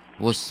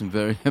 it was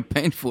very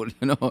painful,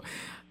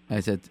 I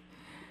said,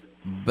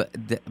 but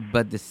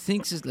the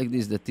things is like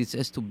this, that it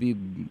has to be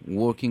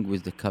working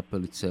with the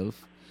couple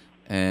itself,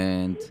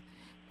 and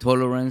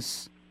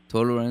tolerance,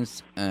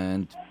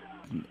 and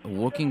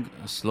working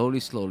slowly.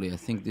 I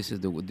think this is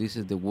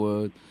the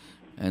word.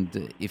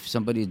 And if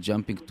somebody is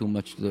jumping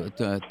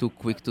too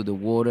quick to the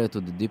water, to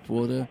the deep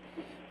water,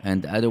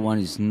 and the other one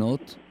is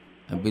not,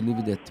 I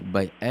believe that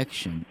by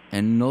action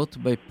and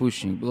not by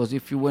pushing, because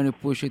if you want to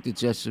push it, it's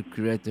just to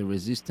create a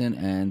resistance,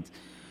 and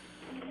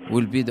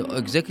will be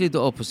exactly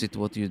the opposite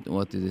what it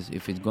is.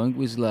 If it's going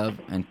with love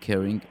and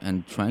caring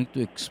and trying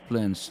to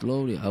explain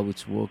slowly how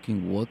it's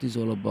working, what it's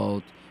all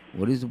about,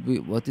 what is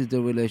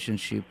the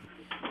relationship,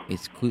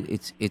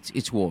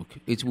 it's work.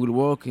 It will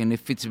work, and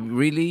if it's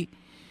really,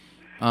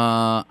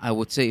 I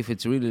would say, if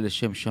it's really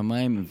L'Shem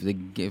Shamayim,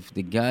 if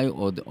the guy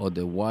or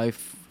the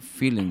wife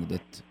feeling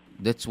that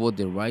that's what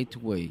the right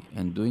way,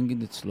 and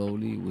doing it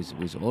slowly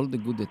with all the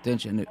good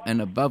attention,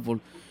 and above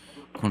all,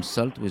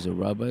 consult with a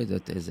rabbi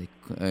that has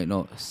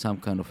some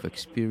kind of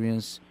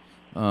experience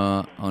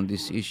on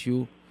this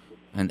issue,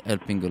 and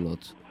helping a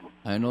lot.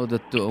 I know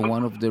that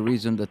one of the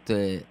reasons that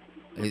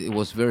it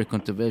was very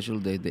controversial,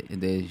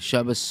 the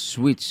Shabbos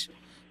switch,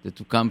 that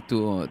to come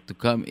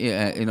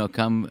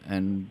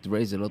and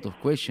raise a lot of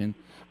questions.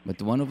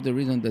 But one of the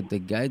reasons that the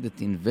guy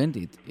that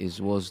invented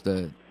was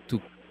to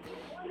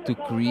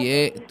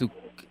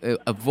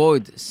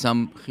avoid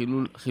some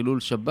Chilul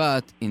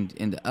Shabbat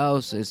in the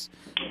houses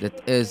that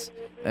has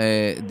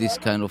this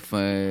kind of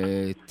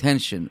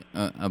tension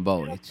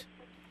about it.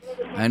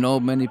 I know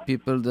many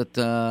people that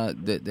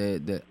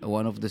the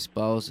one of the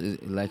spouse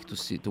like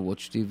to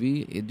watch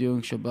TV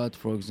during Shabbat,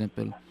 for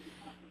example.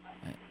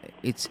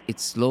 It's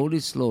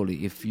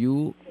slowly. If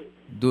you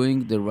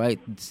doing the right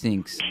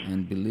things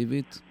and believe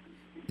it,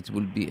 it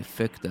will be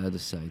affect the other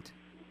side.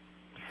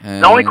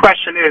 The only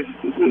question is,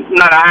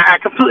 I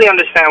completely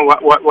understand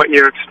what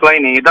you're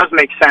explaining. It does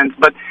make sense,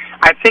 but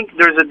I think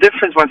there's a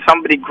difference when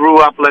somebody grew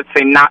up, let's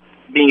say, not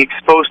being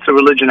exposed to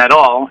religion at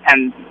all,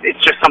 and it's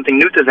just something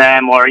new to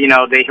them, or,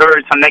 they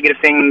heard some negative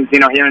things,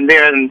 here and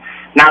there, and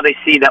now they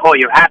see that, oh,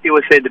 you're happy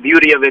with it, the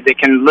beauty of it, they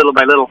can little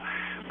by little.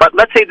 But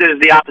let's say there's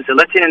the opposite.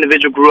 Let's say an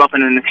individual grew up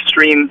in an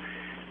extreme,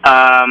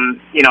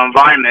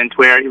 environment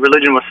where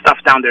religion was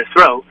stuffed down their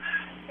throat,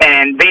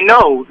 and they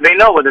know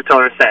what the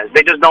Torah says.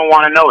 They just don't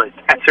want to know it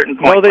at certain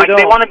points. No, they don't.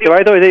 They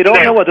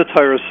don't know what the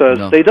Torah says.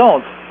 No. They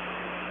don't.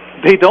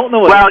 They don't know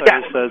what the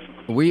Torah says.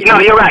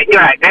 You're right.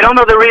 They don't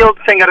know the real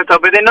thing of the Torah,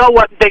 but they know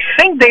what they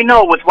think they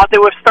know with what they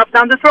were stuffed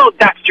down the throat.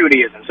 That's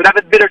Judaism. So they have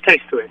a bitter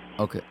taste to it.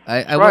 Okay.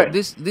 Right.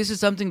 This is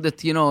something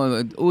that,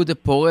 Ude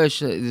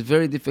Poresh, is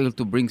very difficult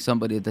to bring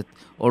somebody that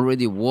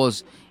already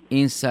was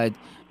inside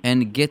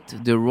and get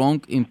the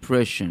wrong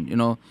impression,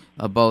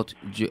 about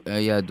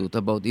Yadut,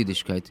 about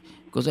Yiddishkeit.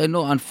 Because I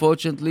know,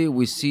 unfortunately,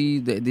 we see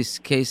these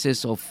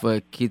cases of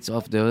kids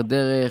off the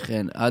derech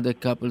and other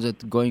couples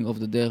that going off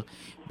the derech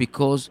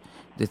because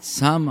that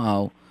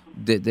somehow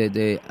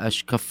the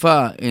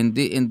ashkafa in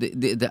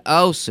the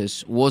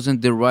houses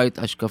wasn't the right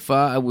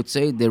ashkafa. I would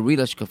say the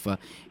real ashkafa.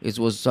 It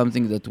was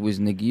something that was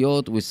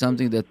negiot, was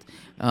something that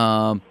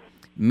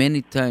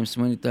many times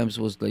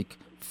was like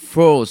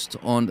forced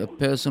on a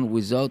person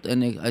without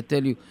any. I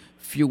tell you,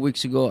 a few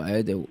weeks ago, I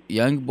had a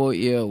young boy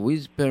here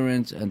with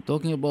parents and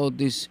talking about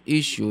this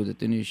issue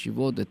that in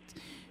yeshivot, that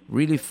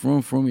really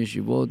from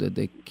yeshivot, that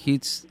the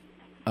kids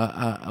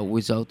are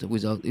without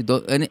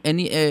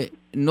any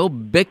no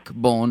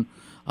backbone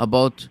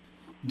about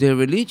the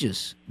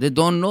religious. They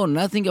don't know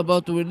nothing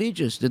about the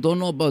religious. They don't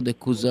know about the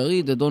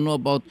Kuzari. They don't know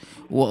about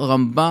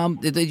Rambam.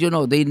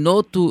 They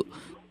know to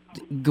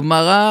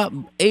Gemara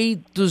A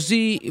to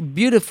Z,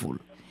 beautiful.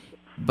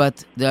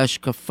 But the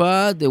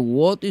Ashkafa,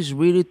 what is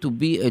really to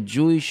be a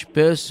Jewish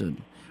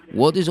person?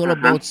 What is all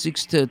about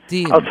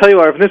 613? I'll tell you,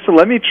 Arvnissa,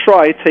 let me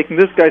try taking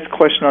this guy's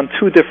question on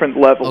two different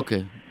levels.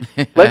 Okay.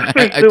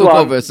 I took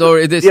over.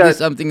 Sorry, this is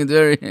something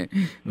very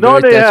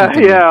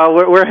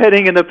we're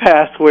heading in the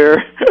past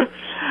where...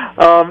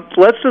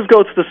 let's just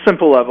go to the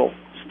simple level.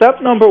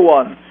 Step number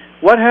one.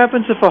 What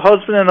happens if a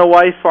husband and a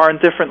wife are on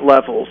different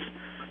levels?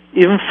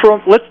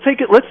 Let's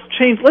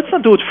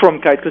not do it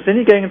frumkeit, because then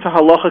you're getting into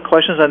halacha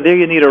questions, and there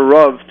you need a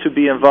rav to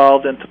be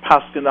involved and to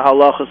pass in the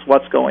halachas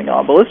what's going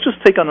on. But let's just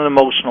take on an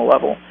emotional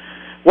level.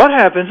 What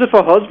happens if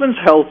a husband's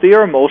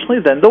healthier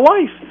emotionally than the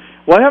wife?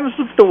 What happens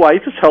if the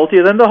wife is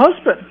healthier than the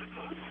husband?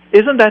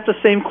 Isn't that the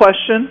same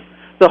question?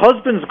 The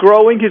husband's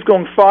growing, he's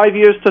going 5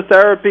 years to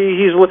therapy,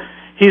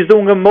 he's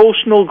doing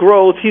emotional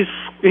growth, he's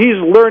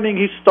learning,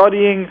 he's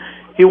studying,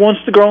 he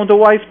wants to grow, and the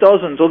wife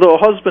doesn't, although a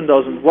husband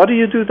doesn't. What do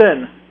you do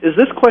then? Is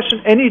this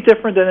question any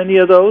different than any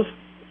of those?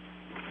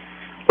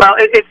 Well,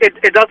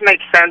 it does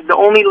make sense. The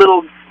only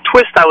little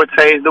twist I would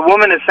say is the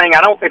woman is saying,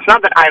 it's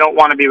not that I don't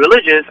want to be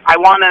religious. I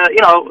want to,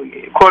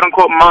 quote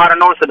unquote,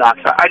 modern Orthodox.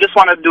 I just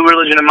want to do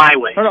religion in my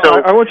way. No,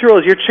 I want you to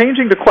realize you're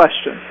changing the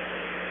question.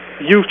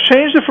 You've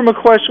changed it from a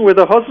question where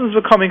the husband's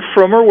becoming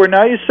frummer, where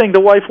now you're saying the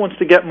wife wants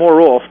to get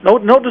more off.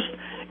 Notice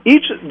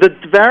the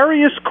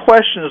various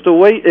questions, the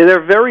way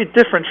they're very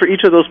different for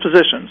each of those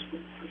positions.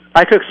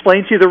 I could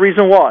explain to you the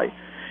reason why.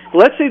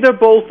 Let's say they're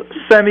both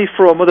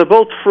semi-frum, or they're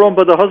both frum,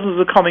 but the husband's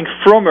becoming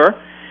frummer.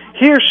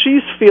 Here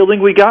she's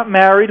feeling, we got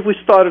married, we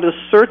started a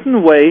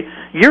certain way,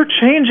 you're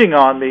changing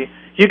on me.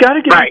 You got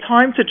to give me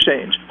time to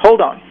change.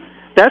 Hold on.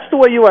 That's the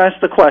way you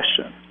ask the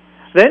question.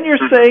 Then you're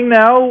saying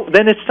now,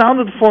 then it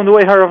sounded from the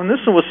way Harav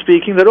Nissen was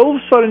speaking, that all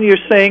of a sudden you're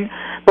saying,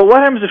 but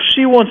what happens if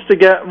she wants to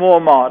get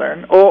more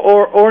modern,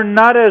 or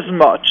not as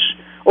much?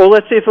 Or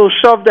let's say if it was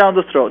shoved down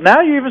the throat.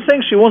 Now you're even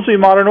saying she wants to be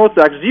modern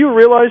Orthodox. Do you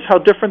realize how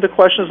different the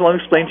question is? Let me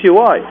explain to you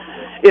why.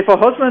 If a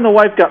husband and a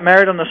wife got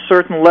married on a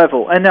certain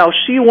level, and now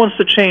she wants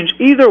to change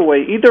either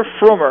way, either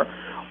frummer,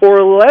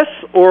 or less,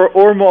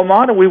 or more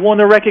modern, we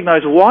want to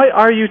recognize, why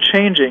are you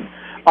changing?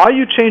 Are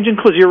you changing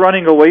because you're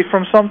running away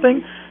from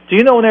something? Do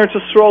you know in Eretz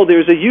Yisrael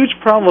there's a huge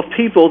problem of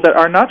people that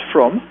are not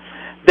frum,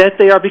 that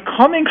they are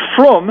becoming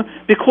frum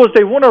because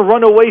they want to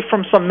run away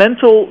from some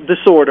mental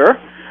disorder,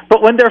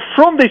 but when they're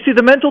frum, they see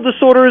the mental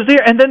disorder is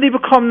there, and then they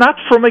become not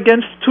frum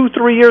again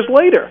 2-3 years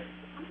later.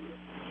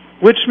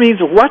 Which means,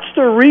 what's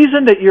the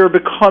reason that you're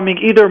becoming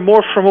either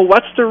more frum, or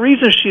what's the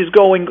reason she's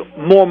going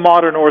more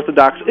modern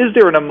Orthodox? Is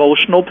there an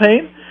emotional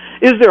pain?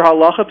 Is there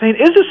halacha pain?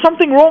 Is there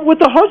something wrong with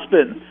the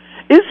husband?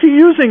 Is he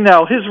using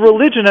now his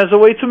religion as a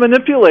way to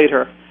manipulate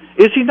her?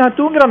 Is he not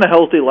doing it on a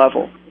healthy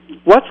level?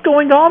 What's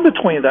going on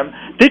between them?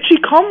 Did she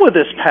come with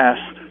this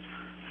past?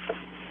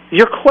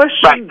 Your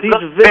question, these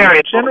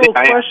very general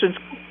questions,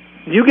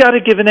 you got to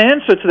give an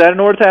answer to that in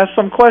order to ask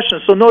some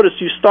questions. So notice,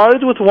 you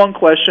started with one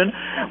question.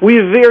 We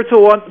veered to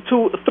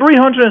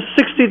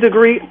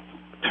 360-degree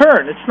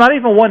turn. It's not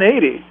even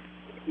 180.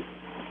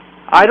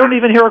 I don't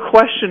even hear a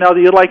question now that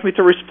you'd like me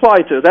to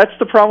reply to. That's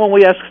the problem when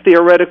we ask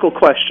theoretical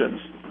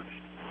questions.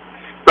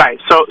 Right.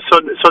 So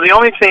the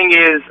only thing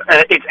is,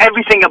 it's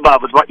everything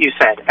above is what you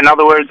said. In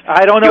other words,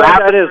 I don't know what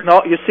that is.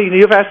 No, you see,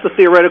 you've asked a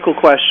theoretical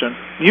question.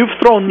 You've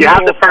thrown me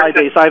off my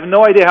base. I have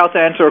no idea how to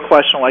answer a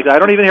question like that. I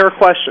don't even hear a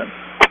question.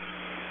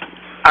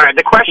 All right,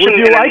 the question.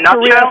 Would you like to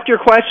re-ask your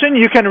question?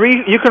 You can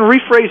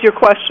rephrase your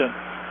question,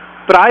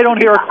 but I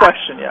don't hear a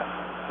question yet.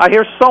 I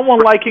hear someone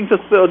liking to,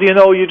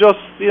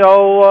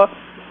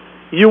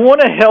 you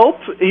want to help.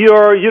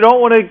 You don't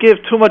want to give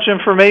too much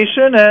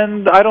information,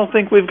 and I don't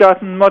think we've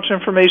gotten much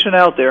information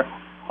out there,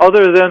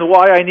 other than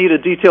why I need a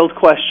detailed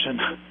question.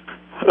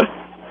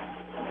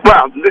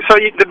 Well, so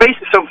you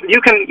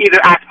can either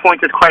ask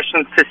pointed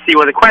questions to see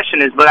what the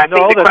question is, but I think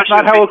the question. No, that's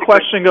not how a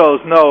question goes.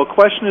 No, a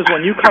question is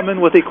when you come in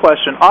with a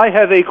question. I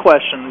have a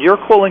question. You're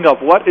calling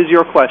up. What is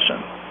your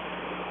question?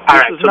 All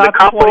right. This is not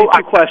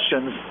 22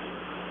 questions.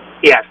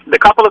 Yes, the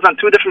couple is on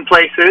two different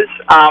places.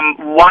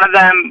 One of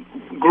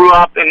them grew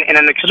up in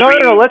an extreme.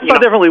 No. Let's start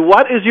differently.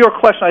 What is your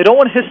question? I don't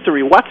want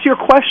history. What's your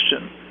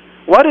question?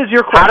 What is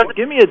your question?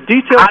 Give me a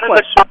detailed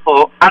question.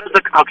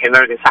 Okay,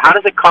 very good. So how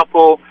does a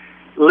couple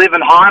live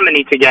in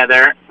harmony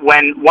together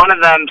when one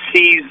of them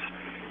sees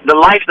the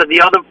life that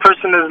the other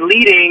person is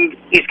leading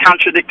is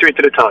contradictory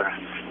to the Torah?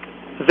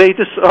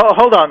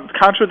 Hold on.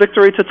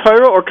 Contradictory to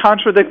Torah or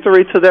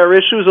contradictory to their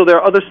issues or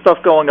their other stuff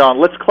going on?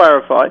 Let's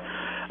clarify.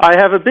 I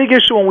have a big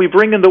issue when we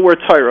bring in the word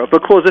Torah,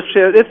 because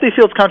if they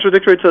feel it's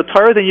contradictory to the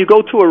Torah, then you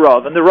go to a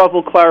Rav, and the Rav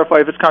will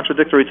clarify if it's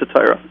contradictory to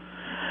Torah.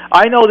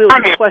 I know there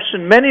was a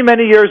question many,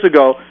 many years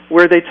ago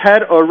where they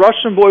had a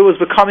Russian boy was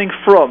becoming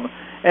frum,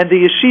 and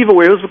the yeshiva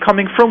where he was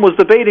becoming from was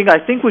debating, I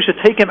think we should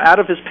take him out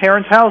of his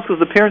parents' house because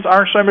the parents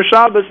aren't Shomer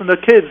Shabbos and the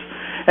kids,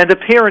 and the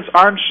parents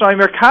aren't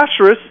Shomer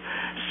Kashrus,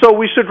 so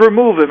we should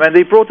remove him. And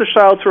they brought the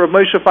child to Rav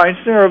Moshe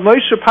Feinstein, Rav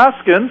Moshe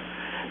Paskin,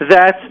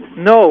 that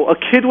no, a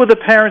kid with the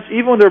parents,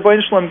 even when the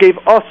Rebbeinu Shalom gave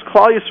us,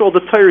 Klal Yisrael,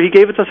 the Torah, he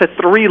gave it to us at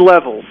 3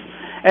 levels.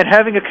 And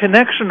having a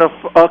connection of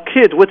a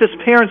kid with his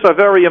parents are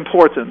very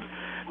important.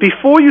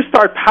 Before you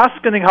start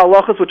paskening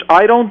halachas, which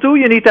I don't do,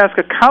 you need to ask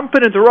a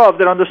competent Rav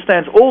that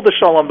understands all the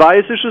shalom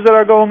bayis issues that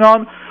are going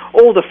on,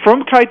 all the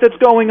frumkeit that's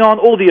going on,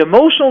 all the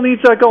emotional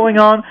needs that are going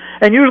on,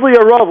 and usually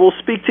a Rav will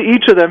speak to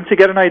each of them to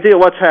get an idea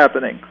what's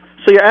happening.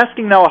 So you're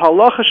asking now a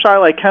halacha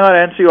shayla, I cannot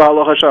answer you a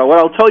halacha shayla. What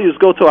I'll tell you is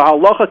go to a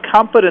halacha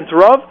competent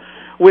Rav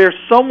where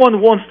someone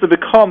wants to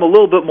become a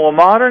little bit more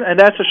modern, and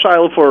that's a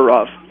shayla for a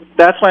Rav.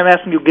 That's why I'm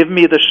asking you, give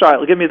me the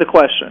shayla, give me the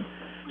question.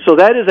 So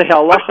that is a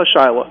halacha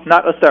shayla,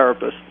 not a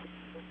therapist.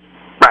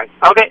 Right.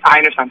 Okay, I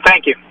understand.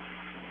 Thank you.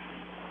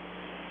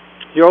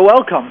 You're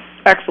welcome.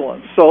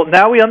 Excellent. So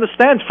now we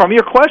understand from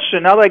your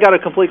question, now that I got a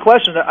complete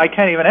question, I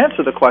can't even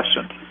answer the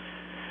question.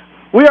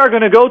 We are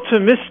going to go to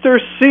Mr.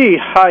 C.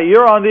 Hi,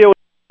 you're on the air with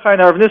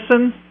Rav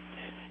Nissen.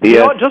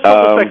 Yes. Just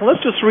hold a second.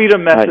 Let's just read a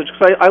message,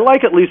 because I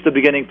like at least the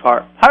beginning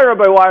part. Hi,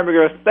 Rabbi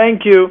Weinberger.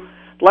 Thank you.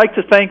 I'd like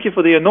to thank you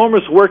for the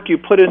enormous work you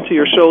put into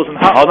your shows. And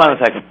hold on a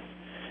second.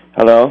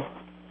 Hello?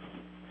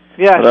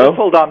 Yeah, Hello? Just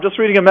hold on. I'm just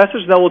reading a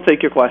message, then we'll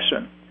take your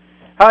question.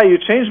 Hi, you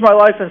changed my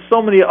life and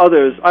so many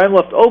others. I am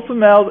left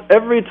open-mouthed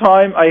every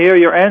time I hear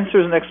your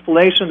answers and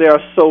explanation. They are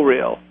so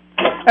real.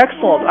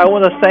 Excellent. I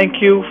want to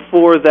thank you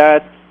for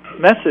that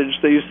message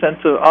that you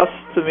sent to us,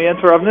 to me, and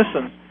to Rav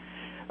Nissen.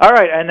 All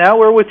right, and now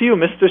we're with you,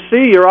 Mr.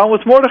 C. You're on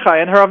with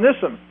Mordechai and Rav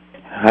Nissen.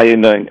 How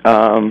you doing?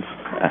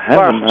 I have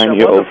a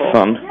 9-year-old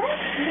son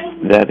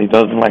that he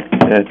doesn't like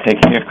to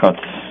take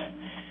haircuts.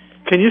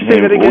 Can you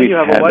say that again? You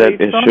have a what age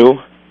son? Issue,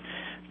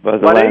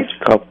 but what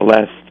the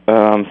last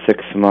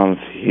 6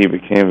 months, he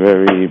became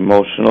very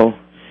emotional,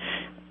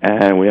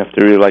 and we have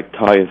to really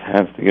tie his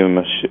hands to give him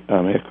a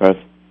haircut.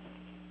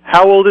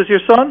 How old is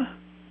your son?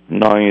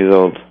 9 years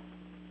old.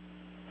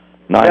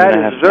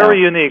 That is very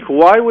unique.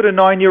 Why would a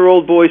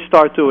 9-year-old boy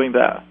start doing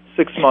that?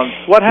 6 months.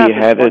 What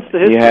happened?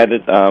 He had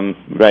it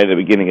right at the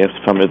beginning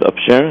from his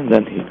upshare, and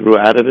then he grew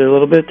out of it a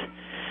little bit,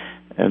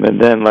 and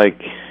then like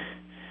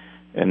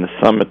in the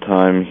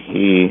summertime,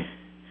 he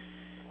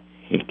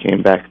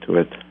came back to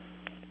it.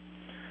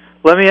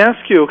 Let me ask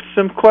you a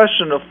simple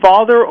question. A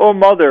father or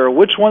mother,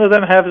 which one of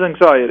them has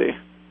anxiety?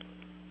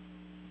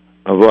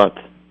 Of what?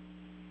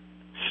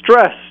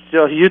 Stress.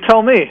 You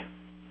tell me.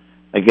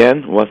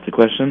 Again, what's the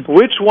question?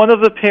 Which one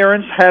of the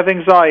parents have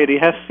anxiety,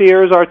 has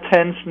fears, are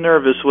tense,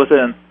 nervous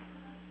within?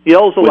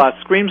 Yells a lot,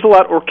 screams a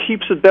lot, or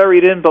keeps it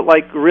buried in, but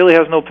really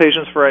has no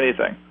patience for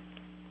anything?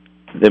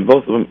 They're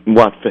both,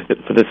 what,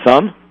 for the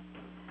son?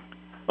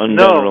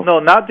 No,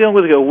 not dealing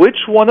with it.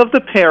 Which one of the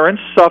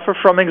parents suffer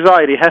from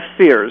anxiety, has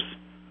fears?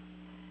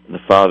 The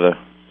father.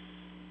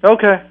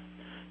 Okay.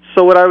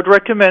 So what I would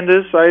recommend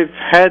is, I've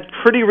had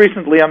pretty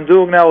recently, I'm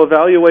doing now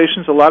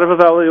evaluations, a lot of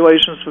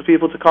evaluations for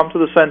people to come to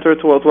the center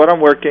towards what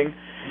I'm working.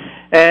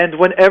 And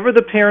whenever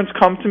the parents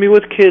come to me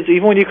with kids,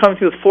 even when you come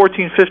to me with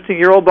 14,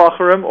 15-year-old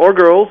bacharim or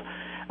girls,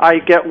 I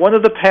get one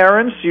of the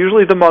parents,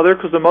 usually the mother,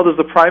 because the mother's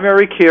the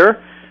primary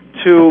care,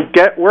 to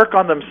get work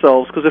on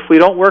themselves. Because if we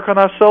don't work on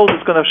ourselves,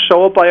 it's going to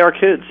show up by our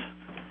kids.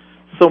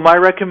 So my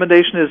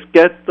recommendation is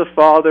get the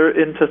father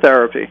into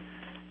therapy.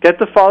 Get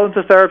the father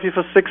into therapy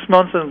for 6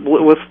 months, and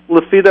with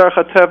Lefi Derech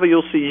HaTeva,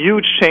 you'll see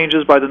huge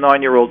changes by the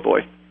 9-year-old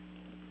boy.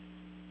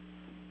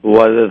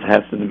 What does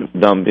have to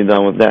be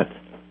done with that?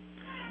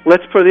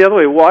 Let's put it the other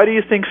way. Why do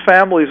you think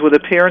families where the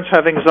parents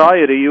have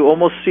anxiety, you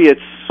almost see it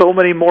so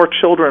many more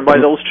children by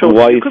those children?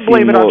 Why you could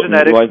blame it on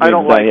genetics. I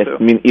don't like to.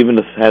 I mean, even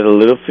if it had a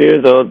little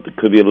fear, though, it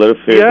could be a little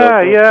fear.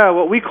 Yeah.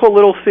 What we call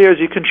little fears,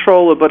 you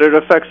control it, but it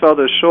affects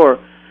others, sure.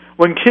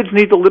 When kids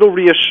need a little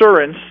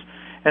reassurance,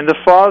 and the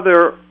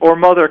father or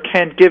mother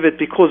can't give it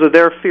because of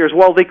their fears,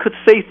 well, they could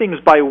say things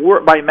by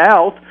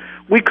mouth.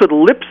 We could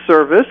lip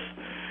service,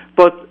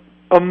 but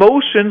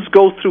emotions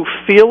go through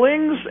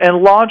feelings, and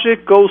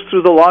logic goes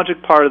through the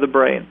logic part of the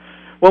brain.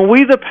 When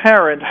we, the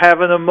parent,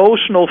 have an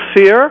emotional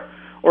fear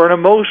or an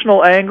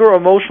emotional anger or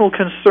emotional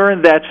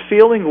concern, that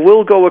feeling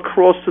will go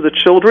across to the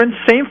children.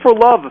 Same for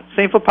love,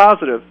 same for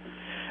positive.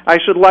 I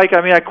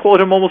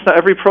quote him almost on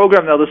every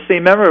program now, the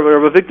same memory,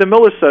 where Victor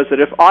Miller says that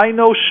if I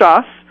know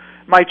Shas,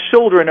 my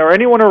children or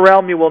anyone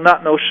around me will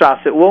not know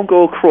Shas. It won't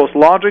go across.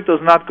 Logic does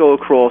not go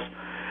across.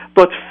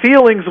 But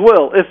feelings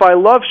will. If I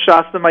love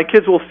Shas, then my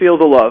kids will feel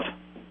the love.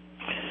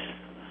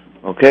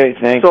 Okay,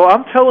 thanks. So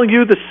I'm telling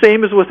you the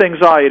same as with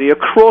anxiety.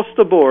 Across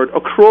the board,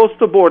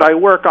 I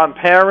work on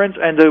parents,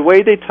 and the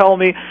way they tell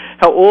me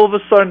how all of a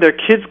sudden their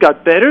kids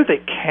got better, they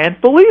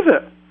can't believe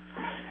it.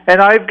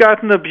 And I've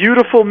gotten a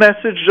beautiful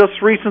message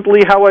just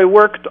recently how I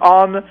worked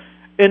on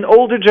an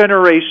older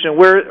generation,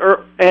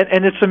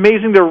 and it's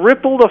amazing the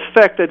ripple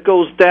effect that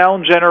goes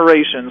down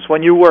generations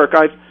when you work.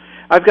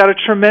 I've got a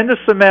tremendous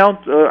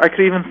amount, I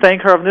could even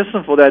thank Harav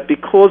Nissen for that,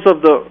 because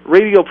of the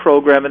radio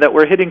program, and that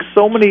we're hitting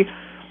so many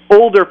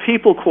older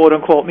people,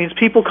 quote-unquote, means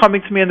people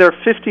coming to me in their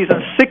 50s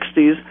and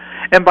 60s,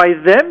 and by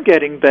them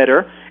getting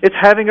better, it's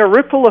having a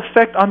ripple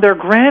effect on their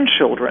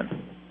grandchildren.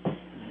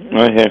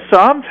 Right here. So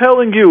I'm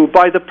telling you,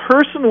 by the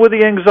person with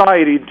the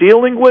anxiety,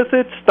 dealing with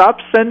it, stop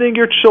sending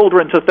your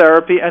children to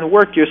therapy and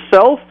work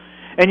yourself,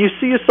 and you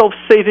see yourself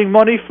saving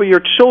money for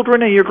your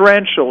children and your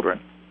grandchildren.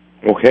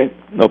 Okay,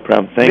 no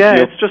problem. Thank you. Yeah,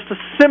 it's just a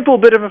simple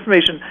bit of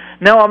information.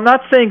 Now, I'm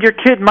not saying your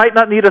kid might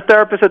not need a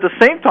therapist at the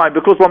same time,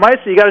 because one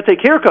might say you got to take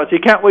haircuts. You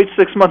can't wait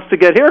 6 months to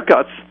get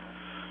haircuts.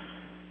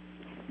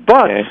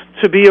 But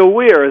to be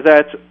aware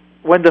that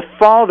when the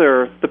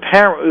father, the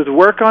parent, would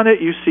work on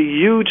it, you see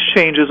huge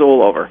changes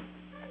all over.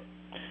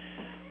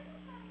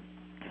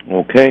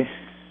 Okay.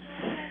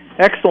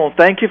 Excellent.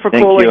 Thank you for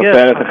calling in.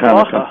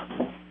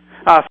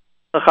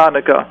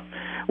 Hanukkah.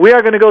 We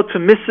are going to go to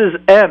Mrs.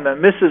 M.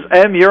 Mrs.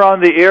 M, you're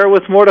on the air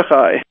with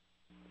Mordechai.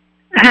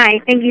 Hi.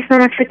 Thank you so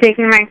much for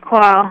taking my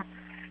call.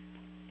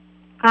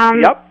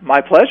 Yep, my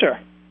pleasure.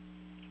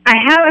 I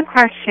have a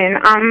question.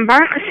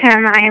 Baruch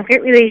Hashem, I have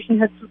great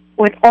relationships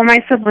with all my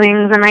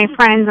siblings and my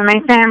friends and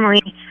my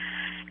family,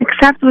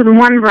 except with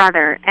one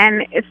brother.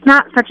 And it's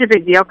not such a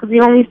big deal because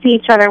we only see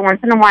each other once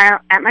in a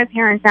while at my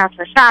parents' house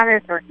for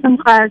Shabbos or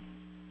Simchas.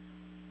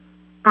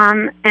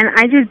 And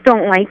I just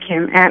don't like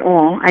him at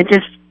all. I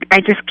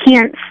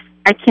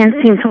can't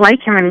seem to like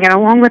him and get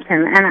along with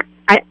him. And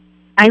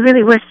I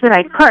really wish that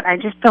I could. I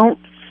just don't,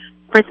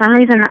 for some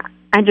reason,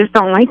 I just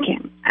don't like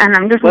him. And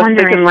I'm just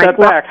wondering, take a step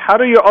back. How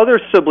do your other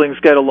siblings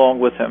get along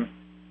with him?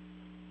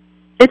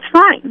 It's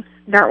fine.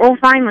 They're all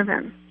fine with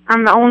him.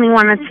 I'm the only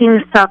one that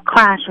seems to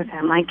clash with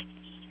him. Like,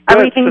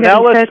 everything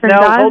that he says and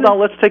does. Hold on,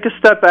 let's take a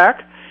step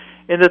back.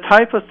 In the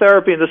type of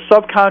therapy, in the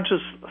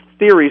subconscious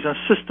theories and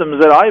systems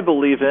that I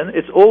believe in,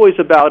 it's always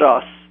about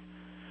us.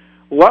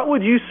 What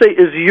would you say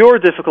is your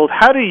difficult?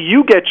 How do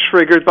you get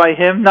triggered by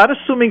him? Not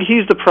assuming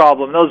he's the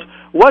problem.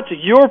 What's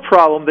your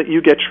problem that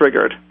you get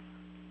triggered?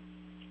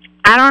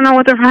 I don't know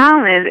what the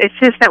problem is. It's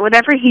just that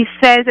whatever he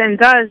says and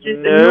does just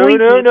annoys me.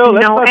 No.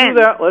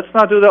 Let's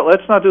not do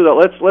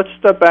that. Let's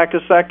step back a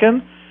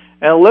second,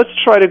 and let's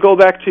try to go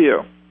back to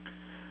you.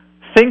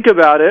 Think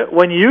about it.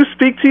 When you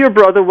speak to your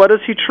brother, what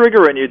does he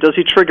trigger in you? Does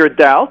he trigger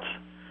doubt?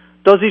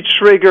 Does he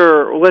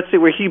trigger, let's say,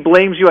 where he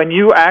blames you and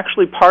you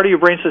actually, part of your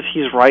brain says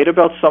he's right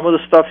about some of the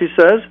stuff he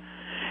says?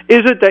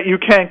 Is it that you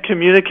can't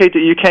communicate, that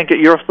you can't get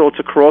your thoughts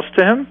across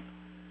to him?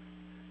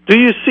 Do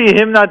you see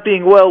him not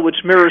being well, which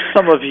mirrors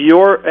some of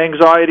your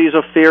anxieties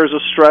or fears or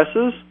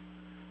stresses?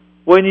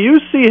 When you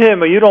see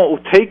him or you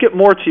don't take it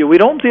more to you, we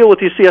don't deal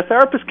with, you see, a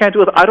therapist can't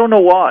do it. I don't know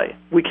why.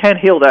 We can't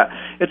heal that.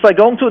 It's like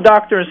going to a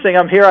doctor and saying,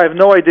 I'm here, I have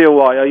no idea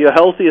why. Are you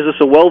healthy? Is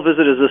this a well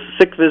visit? Is this a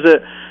sick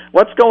visit?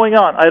 What's going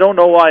on? I don't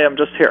know why, I'm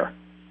just here.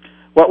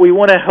 What we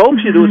want to help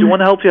you do is we want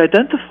to help you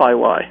identify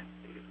why.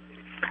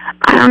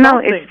 I don't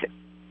know.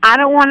 I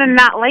don't want to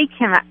not like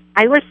him.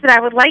 I wish that I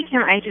would like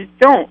him. I just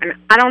don't. And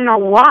I don't know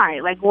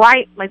why.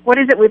 Why? What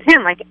is it with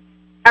him?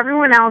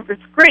 Everyone else is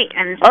great.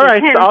 And all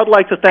right, so I'd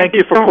like to thank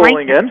you for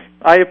calling in.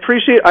 I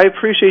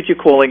appreciate you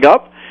calling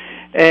up.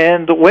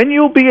 And when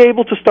you'll be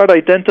able to start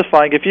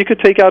identifying, if you could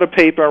take out a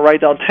paper and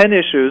write down 10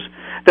 issues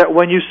that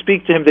when you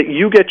speak to him that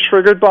you get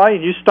triggered by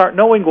and you start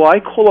knowing why,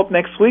 call up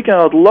next week and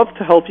I'd love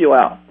to help you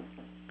out.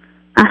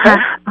 Okay.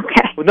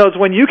 No,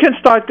 when you can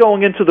start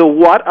going into the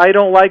what I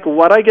don't like,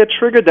 what I get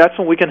triggered, that's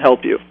when we can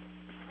help you.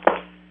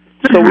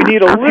 So we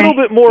need a little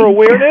bit more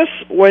awareness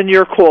when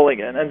you're calling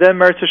in, and then,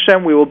 Meretz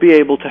Hashem, we will be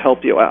able to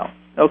help you out.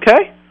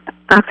 Okay?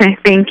 Okay,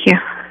 thank you.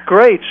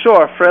 Great,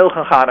 sure. Freilich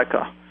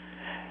Hanukkah.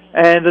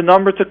 And the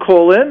number to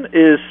call in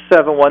is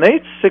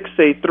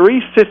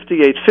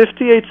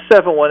 718-683-5858,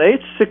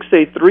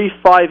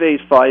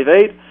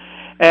 718-683-5858.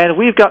 And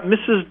we've got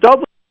Mrs.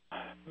 W.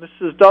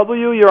 Mrs.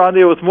 W., you're on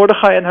there with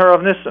Mordechai and her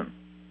Rav Nissim.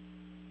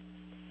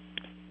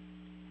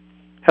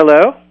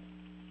 Hello?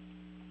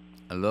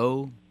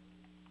 Hello?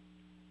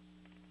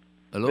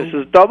 Hello?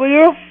 Mrs.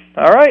 W.?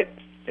 All right.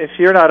 If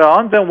you're not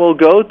on, then we'll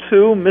go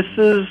to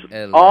Mrs.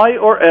 L. I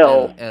or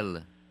L.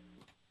 L.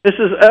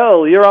 Mrs.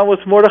 L., you're on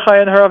with Mordechai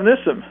and her Rav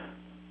Nissim.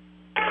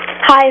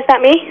 Hi, is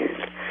that me?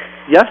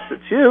 Yes,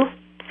 it's you.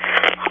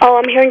 Oh,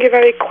 I'm hearing you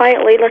very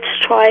quietly. Let's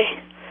try.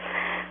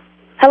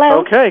 Hello?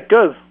 Okay,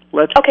 good.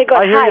 Okay, good.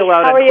 I hear you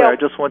loud How and are clear. you? I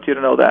just want you to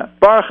know that.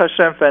 Baruch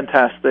Hashem,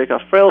 fantastic. Good.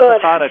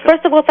 Hanukkah.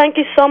 First of all, thank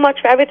you so much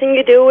for everything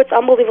you do. It's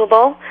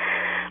unbelievable.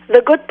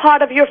 The good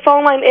part of your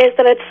phone line is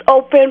that it's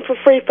open for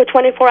free for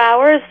 24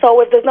 hours, so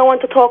if there's no one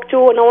to talk to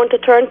or no one to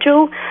turn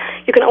to,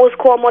 you can always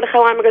call Mordechai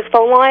Winberger's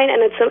phone line,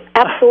 and it's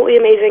absolutely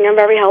amazing and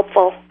very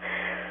helpful.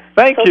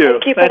 Thank you.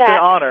 Thank you for That's that.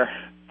 an honor.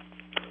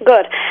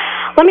 Good.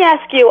 Let me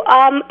ask you,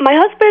 my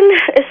husband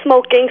is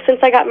smoking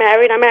since I got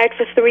married. I'm married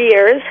for 3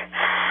 years.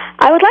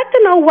 I would like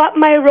to know what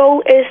my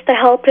role is to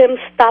help him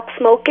stop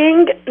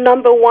smoking,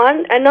 number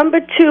one. And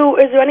number two,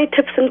 is there any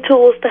tips and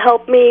tools to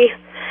help me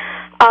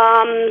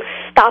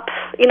stop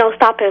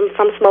him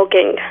from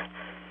smoking?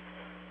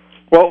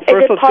 Well,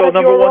 first let's go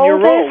number one, your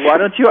role. Why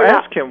don't you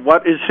ask him,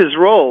 what is his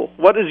role?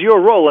 What is your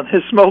role in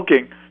his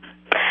smoking?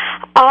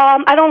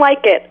 I don't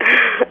like it.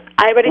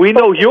 We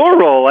know your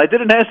role. I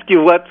didn't ask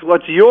you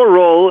what's your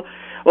role.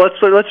 Let's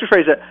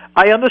rephrase it.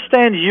 I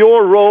understand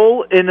your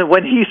role in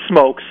when he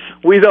smokes.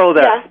 We know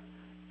that. Yeah.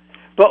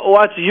 But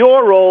what's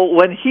your role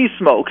when he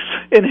smokes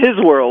in his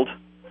world?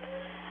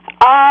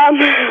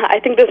 I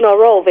think there's no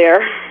role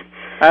there.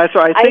 So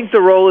I think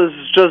the role is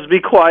just be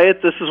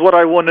quiet. This is what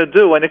I want to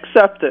do and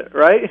accept it,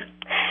 right?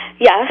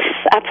 Yes,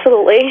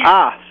 absolutely.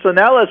 So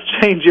now let's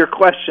change your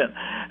question.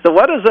 So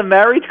what does a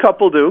married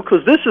couple do?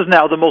 Because this is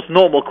now the most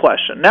normal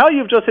question. Now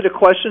you've just hit a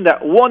question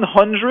that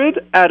 100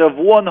 out of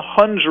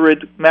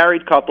 100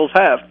 married couples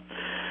have.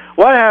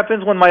 What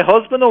happens when my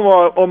husband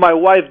or my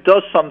wife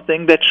does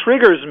something that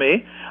triggers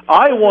me?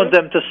 I want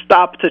them to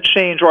stop, to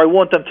change, or I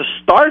want them to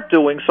start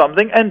doing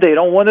something, and they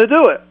don't want to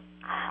do it.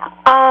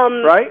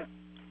 Right?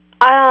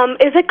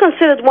 Is it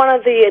considered one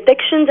of the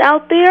addictions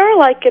out there,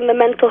 like in the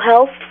mental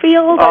health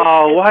field?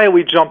 Why are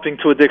we jumping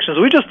to addictions?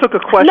 We just took a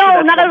question.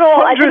 No, not at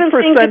all. I didn't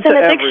think it's an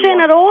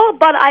addiction at all,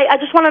 but I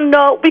just want to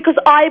know, because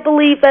I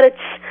believe that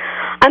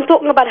I'm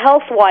talking about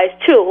health-wise,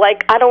 too.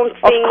 Like, I don't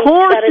think Of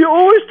course, you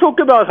always talk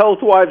about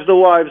the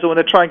wives, when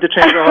they're trying to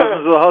change their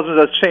husbands, the husbands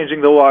that's changing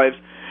the wives.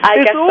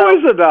 It's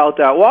always about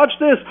that. Watch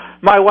this.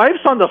 My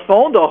wife's on the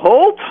phone the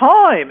whole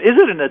time. Is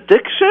it an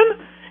addiction?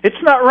 It's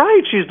not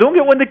right. She's doing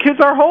it when the kids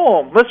are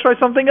home. Let's try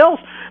something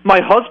else. My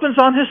husband's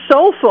on his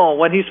cell phone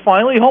when he's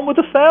finally home with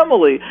the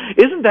family.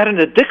 Isn't that an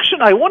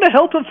addiction? I want to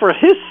help him for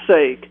his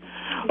sake.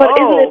 But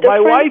isn't it my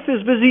wife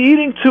is busy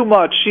eating too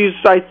much.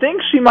 I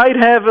think she might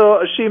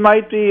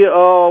be,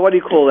 what do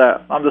you call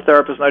that? I'm the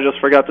therapist and I just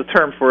forgot the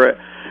term for it.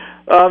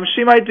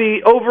 She might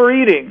be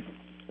overeating,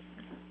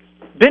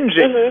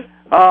 binging.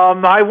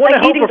 I want to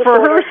help her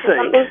for her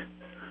sake.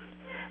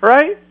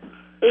 Right?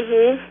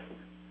 Mm-hmm.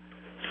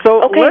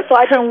 So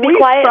can we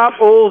stop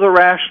all the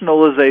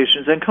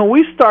rationalizations, and can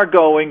we start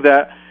going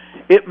that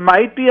it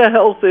might be a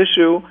health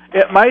issue,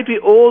 it might be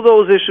all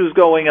those issues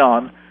going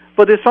on,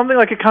 but there's something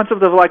like a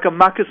concept of like a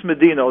makas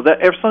medino, that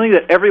something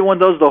that everyone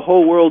does, the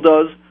whole world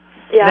does.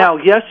 Yeah. Now,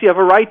 yes, you have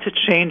a right to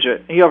change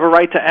it, and you have a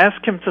right to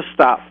ask him to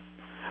stop,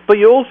 but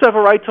you also have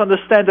a right to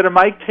understand that it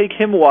might take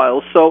him a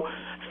while. So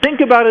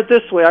think about it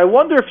this way. I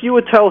wonder if you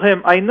would tell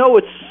him, I know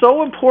it's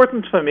so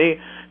important for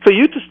me for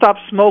you to stop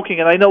smoking,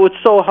 and I know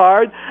it's so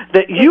hard,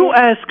 that you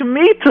ask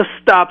me to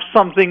stop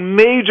something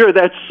major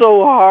that's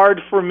so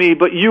hard for me,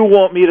 but you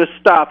want me to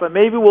stop, and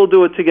maybe we'll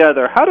do it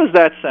together. How does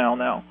that sound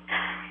now?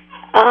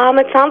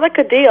 It sounds like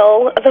a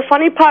deal. The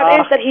funny part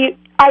is that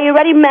I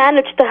already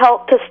managed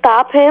to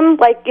stop him.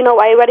 Like, I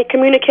already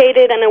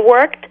communicated and it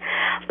worked,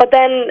 but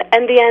then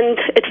in the end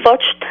it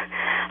fudged.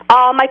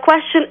 My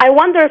question, I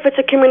wonder if it's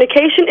a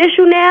communication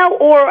issue now,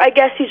 or I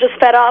guess he's just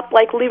fed up,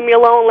 like, leave me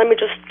alone, let me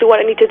just do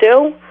what I need to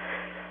do.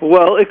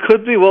 Well, it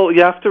could be. Well,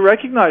 you have to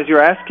recognize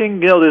you're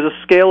asking, there's a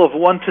scale of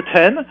 1 to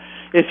 10.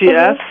 If you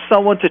ask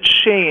someone to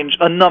change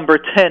a number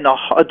 10,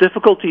 a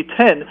difficulty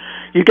 10,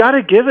 you got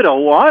to give it a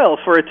while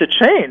for it to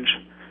change.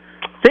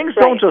 Things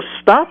don't just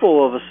stop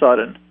all of a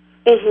sudden.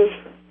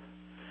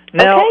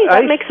 Now,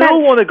 I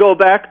still want to go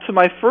back to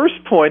my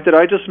first point that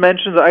I just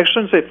mentioned. I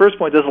shouldn't say first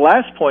point, this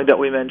last point that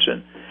we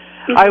mentioned.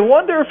 I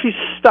wonder if he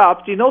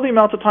stopped. Do you know the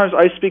amount of times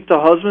I speak to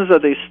husbands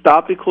that they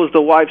stop because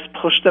the wives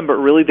pushed them, but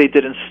really they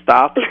didn't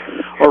stop,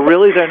 or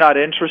really they're not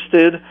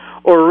interested,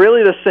 or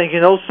really they're saying,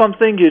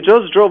 something, you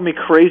just drove me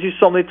crazy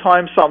so many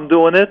times, so I'm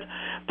doing it,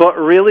 but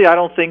really I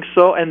don't think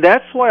so. And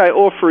that's why I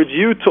offered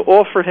you to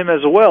offer him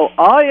as well.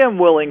 I am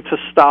willing to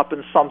stop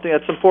in something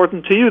that's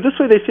important to you. This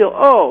way they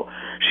feel,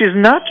 she's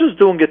not just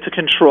doing it to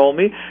control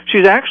me.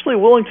 She's actually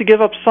willing to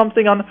give up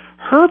something on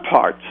her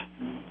part.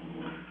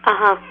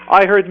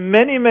 I heard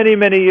many, many,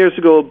 many years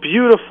ago a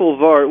beautiful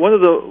vart, one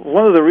of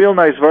the real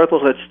nice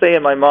vartals that stay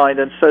in my mind,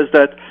 and says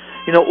that,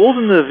 all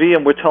the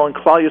Nevi'im were telling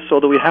Klal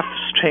Yisrael that we have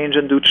to change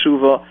and do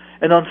tshuva,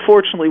 and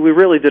unfortunately we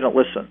really didn't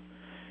listen.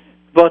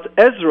 But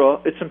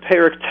Ezra, it's in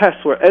Perek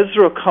Tes, where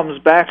Ezra comes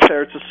back to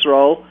Eretz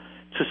Yisrael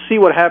to see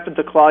what happened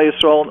to Klal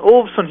Yisrael, and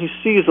all of a sudden he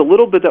sees a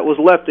little bit that was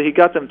left, that he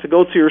got them to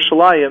go to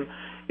Yerushalayim.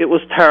 It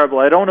was terrible.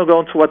 I don't want to go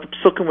into what the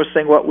Psukim were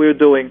saying, what we were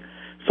doing.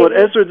 So what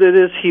Ezra did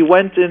is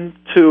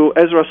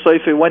Ezra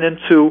Seife went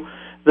into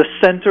the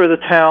center of the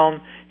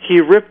town, he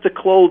ripped the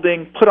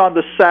clothing, put on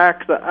the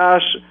sack, the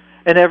ash,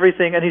 and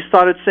everything, and he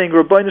started saying,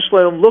 Rabbeinu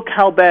Shalom, look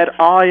how bad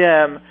I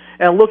am,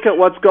 and look at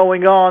what's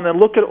going on, and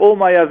look at all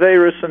my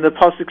Averis. And the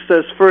Pasuk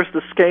says, first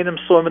the Skenim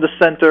saw him in the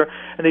center,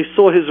 and they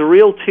saw his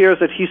real tears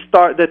that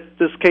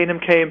the Skenim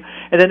came,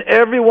 and then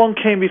everyone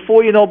came.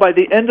 Before you know, by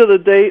the end of the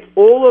day,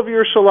 all of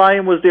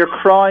Yerushalayim was there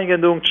crying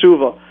and doing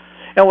tshuva.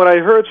 And what I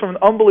heard from an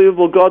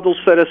unbelievable Gadol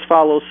said as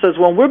follows, says,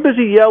 when we're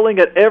busy yelling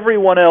at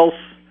everyone else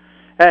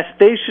as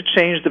they should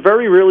change,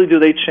 very rarely do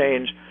they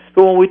change.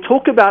 But when we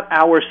talk about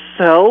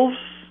ourselves,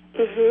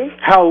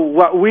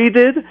 what we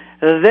did,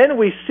 then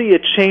we see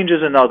it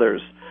changes in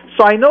others.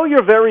 So I know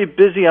you're very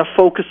busy and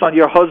focused on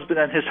your husband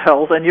and his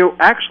health, and you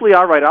actually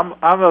are right.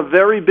 I'm a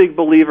very big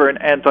believer in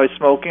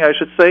anti-smoking, I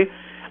should say.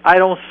 I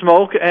don't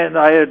smoke, and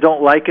I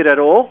don't like it at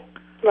all.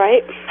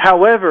 Right.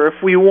 However,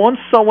 if we want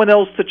someone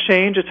else to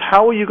change, it's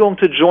how are you going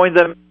to join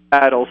them in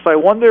battle? So I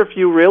wonder if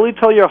you really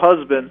tell your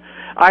husband,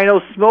 I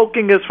know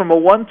smoking is from a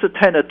 1 to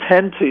 10, a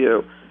 10 to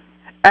you.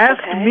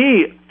 Ask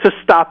me to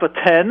stop a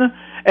 10,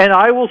 and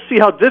I will see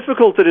how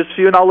difficult it is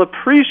for you, and I'll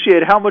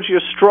appreciate how much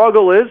your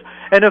struggle is.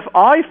 And if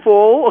I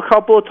fall a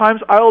couple of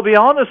times, I will be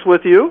honest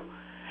with you,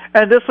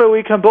 and this way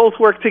we can both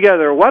work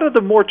together. What are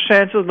the more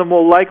chances, the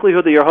more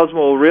likelihood that your husband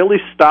will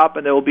really stop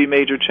and there will be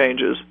major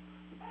changes?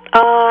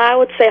 I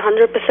would say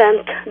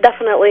 100%,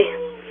 definitely.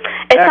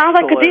 It sounds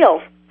like a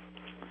deal.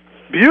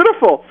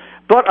 Beautiful.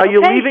 But are you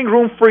leaving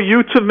room for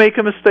you to make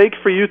a mistake,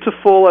 for you to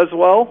fall as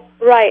well?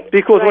 Right.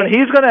 Because when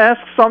he's going to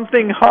ask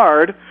something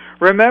hard,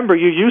 remember,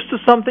 you're used to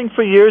something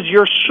for years,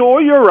 you're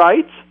sure you're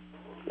right.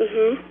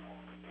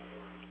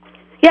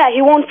 Yeah,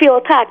 he won't feel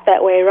attacked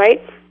that way,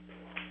 right?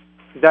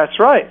 That's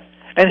right.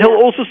 And he'll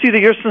also see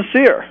that you're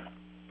sincere.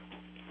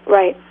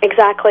 Right,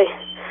 exactly.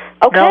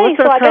 Okay, now, let's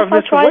so I guess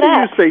I'll try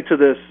that. What do you say to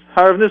this?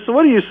 Harvnissa,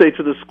 what do you say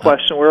to this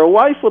question where a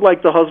wife would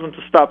like the husband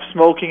to stop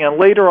smoking and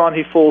later on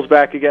he falls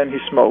back again, he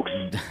smokes?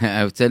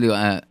 I'll tell you,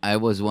 I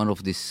was one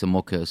of these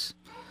smokers.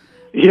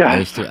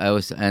 Yeah.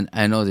 And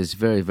I know it's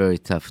very, very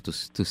tough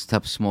to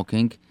stop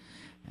smoking.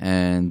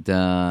 And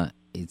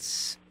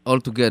it's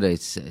altogether,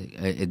 it's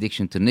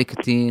addiction to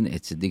nicotine,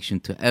 it's addiction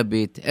to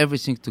habit,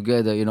 everything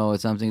together,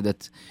 it's something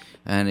that,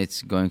 and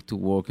it's going to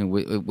work. And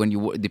when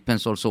you, it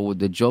depends also with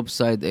the job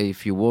side,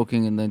 if you're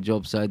working in the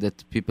job side,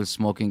 that people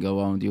smoking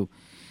around you.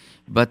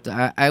 But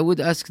I would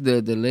ask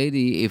the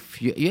lady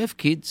if you have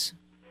kids.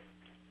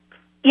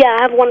 Yeah,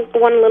 I have one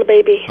little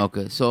baby.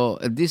 Okay, so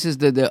this is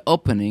the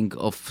opening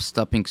of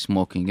stopping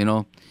smoking,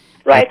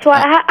 Right, so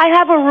I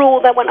have a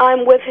rule that when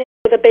I'm with him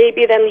with a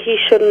baby, then he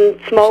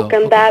shouldn't smoke,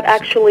 and that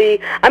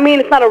actually, I mean,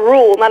 it's not a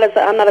rule,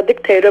 I'm not a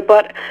dictator,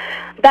 but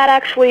that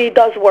actually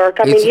does work.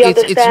 I mean, he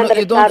understands that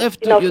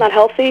it's not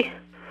healthy.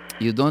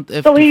 You don't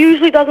have so he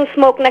usually doesn't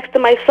smoke next to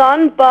my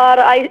son, but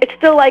it's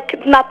still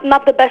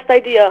not the best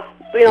idea.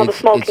 The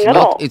smoking at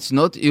all. It's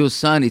not your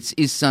son; it's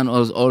his son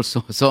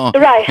also. So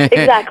right,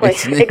 exactly.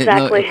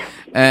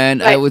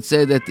 And right. I would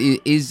say that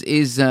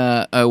his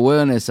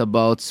awareness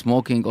about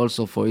smoking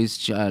also for his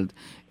child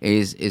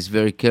is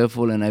very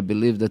careful. And I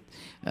believe that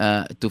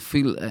to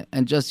feel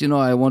and just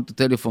I want to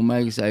tell you from my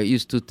experience, I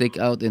used to take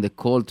out in the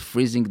cold,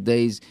 freezing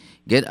days,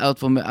 get out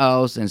from the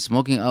house and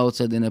smoking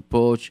outside in a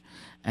porch,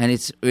 and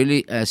it's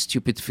really a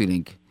stupid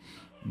feeling,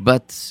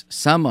 but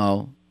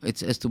somehow. It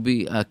has to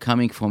be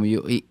coming from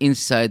you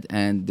inside,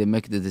 and they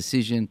make the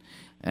decision,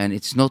 and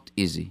it's not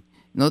easy.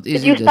 Not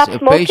easy. Did you stop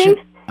smoking?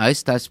 I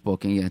started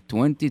smoking,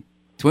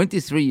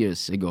 23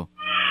 years ago.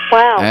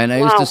 Wow. And I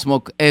used to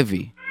smoke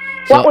heavy.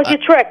 What was your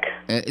trick?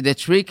 The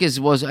trick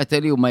was, I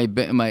tell you, my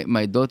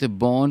daughter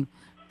born,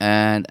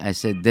 and I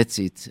said, that's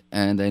it.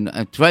 And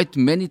I tried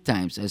many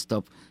times. I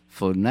stopped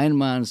for 9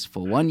 months,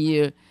 for 1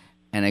 year,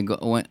 and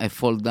when I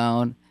fall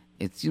down,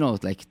 it's,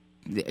 like,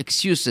 the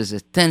excuses,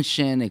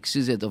 attention,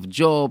 excuses of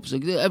jobs,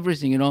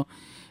 everything,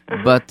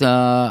 But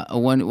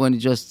when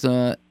just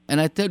and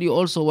I tell you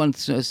also one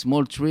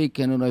small trick.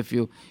 I don't know if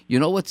you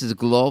know what is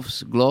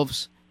gloves.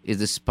 Gloves is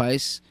the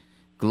spice.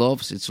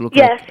 Gloves. It's looking.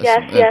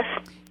 Yes.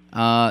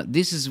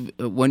 This is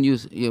when you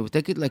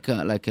take it like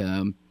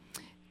a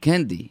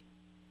candy,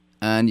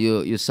 and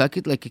you suck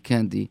it like a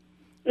candy.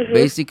 Mm-hmm.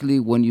 Basically,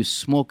 when you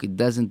smoke, it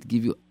doesn't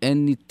give you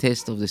any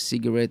taste of the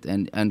cigarette.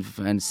 And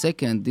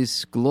second,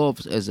 this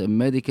gloves as a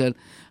medical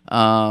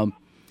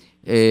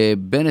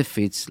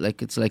benefits,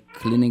 it's like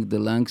cleaning the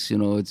lungs.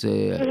 It's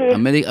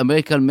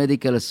American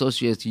Medical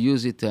Associates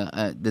use it.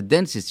 The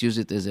dentists use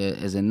it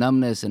as a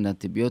numbness and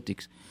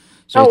antibiotics.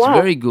 So it's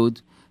very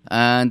good.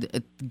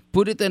 and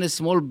put it in a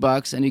small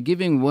box, and you're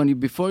giving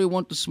before you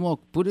want to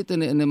smoke, put it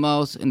in the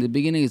mouth. In the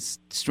beginning, it's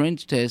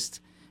strange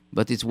taste,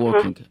 but it's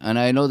working. And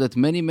I know that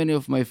many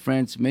of my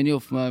friends, many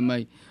of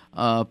my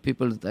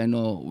people that I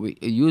know, we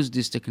use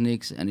these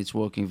techniques, and it's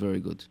working very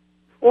good.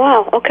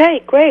 Wow.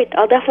 Okay. Great.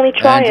 I'll definitely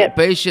try it.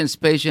 Patience.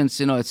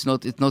 It's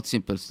not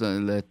simple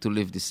to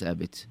live this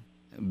habit.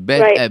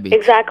 Bad right. habit.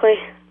 Exactly.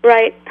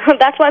 Right.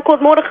 That's why I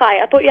called Mordechai.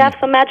 I thought you have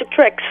some magic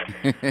tricks.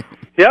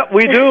 Yeah,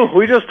 we do.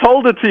 We just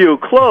told it to you.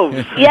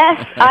 Cloves.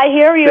 Yes, I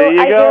hear you. There you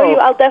go. Hear you.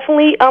 I'll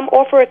definitely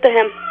offer it to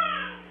him.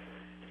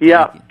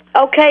 Yeah.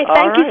 Okay.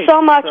 Thank you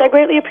so much. I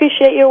greatly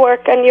appreciate your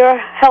work, and you're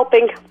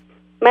helping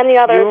many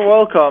others. You're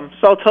welcome.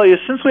 So I'll tell you,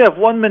 since we have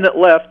 1 minute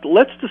left,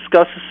 let's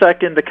discuss a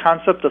second the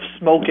concept of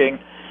smoking.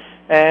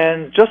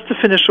 And just to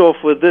finish off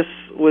with this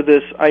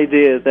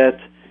idea that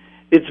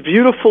it's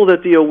beautiful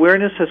that the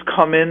awareness has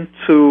come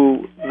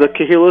into the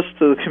Kehillas,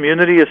 to the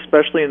community,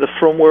 especially in the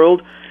Frum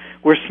world,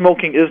 where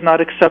smoking is not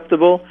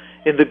acceptable.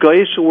 In the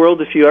Goyish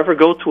world, if you ever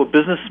go to a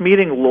business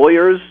meeting,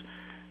 lawyers,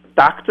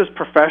 doctors,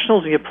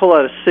 professionals, and you pull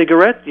out a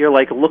cigarette, you're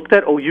like looked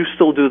at, oh, you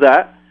still do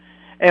that?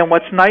 And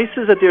what's nice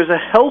is that there's a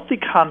healthy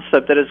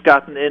concept that has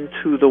gotten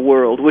into the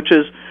world, which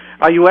is,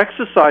 are you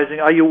exercising?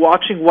 Are you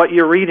watching what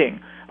you're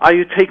eating? Are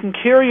you taking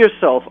care of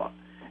yourself?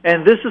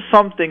 And this is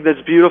something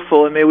that's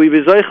beautiful, and may we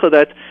be zeicha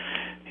that,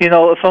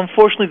 if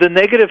unfortunately the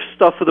negative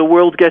stuff of the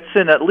world gets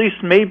in, at least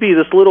maybe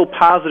this little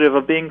positive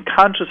of being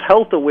conscious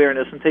health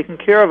awareness and taking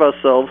care of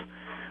ourselves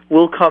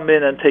will come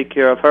in and take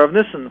care of her.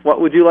 Nissen, what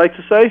would you like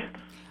to say?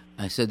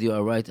 I said you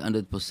are right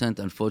 100%.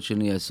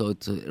 Unfortunately, I saw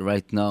it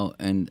right now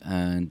and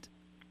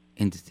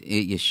in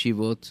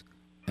yeshivot,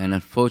 and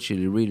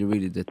unfortunately,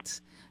 really that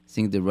I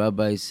think the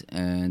rabbis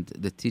and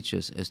the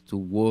teachers has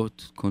to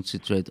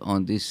concentrate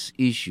on this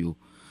issue,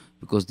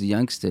 because the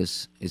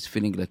youngsters is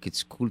feeling like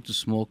it's cool to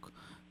smoke,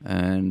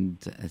 and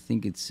I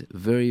think it's a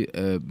very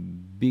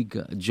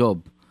big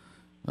job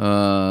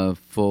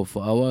for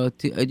our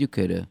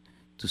educator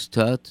to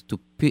start to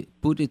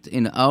put it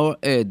in our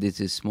head. This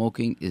is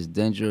smoking is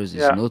dangerous.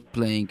 It's not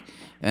playing,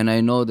 and I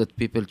know that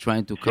people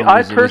trying to come.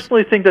 I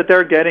personally think that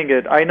they're getting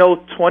it. I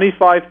know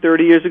 25,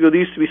 30 years ago,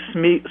 there used to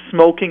be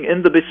smoking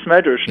in the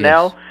Bismedrash. Yes.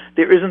 Now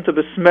there isn't a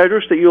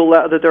Bismedrash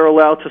that they're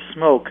allowed to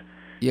smoke.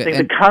 Yeah, I think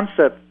the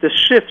concept, the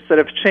shifts that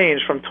have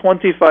changed from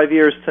 25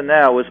 years to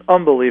now is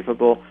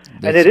unbelievable.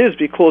 And it is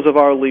because of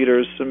our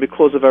leaders and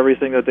because of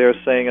everything that they're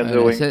saying and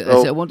doing.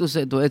 I want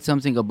to add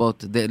something about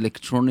the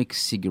electronic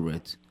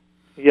cigarette.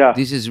 Yeah.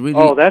 This is really...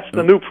 Oh, that's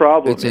the new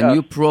problem. It's a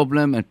new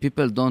problem, and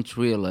people don't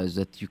realize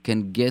that you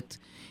can get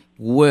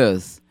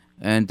worse.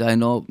 And I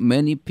know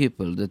many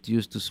people that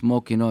used to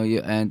smoke, and I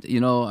don't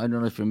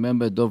know if you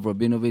remember, Dov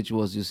Rabinovich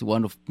was just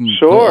one of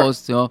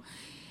co-hosts,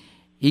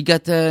 he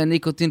got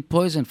nicotine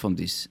poison from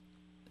this.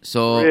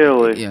 So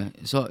really? Yeah.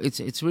 So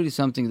it's really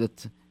something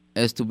that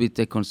has to be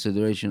taken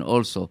consideration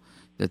also.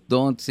 That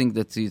don't think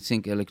that you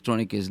think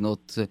electronic is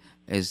not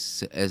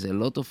as a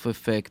lot of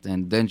effect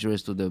and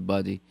dangerous to the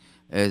body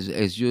as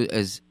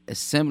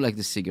same like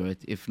the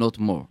cigarette, if not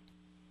more.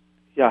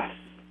 Yes.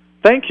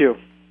 Thank you.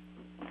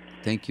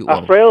 Thank you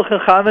all. To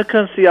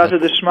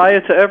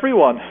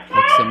everyone.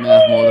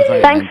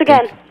 Thanks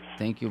again.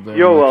 Thank you very much.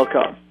 You're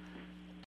welcome.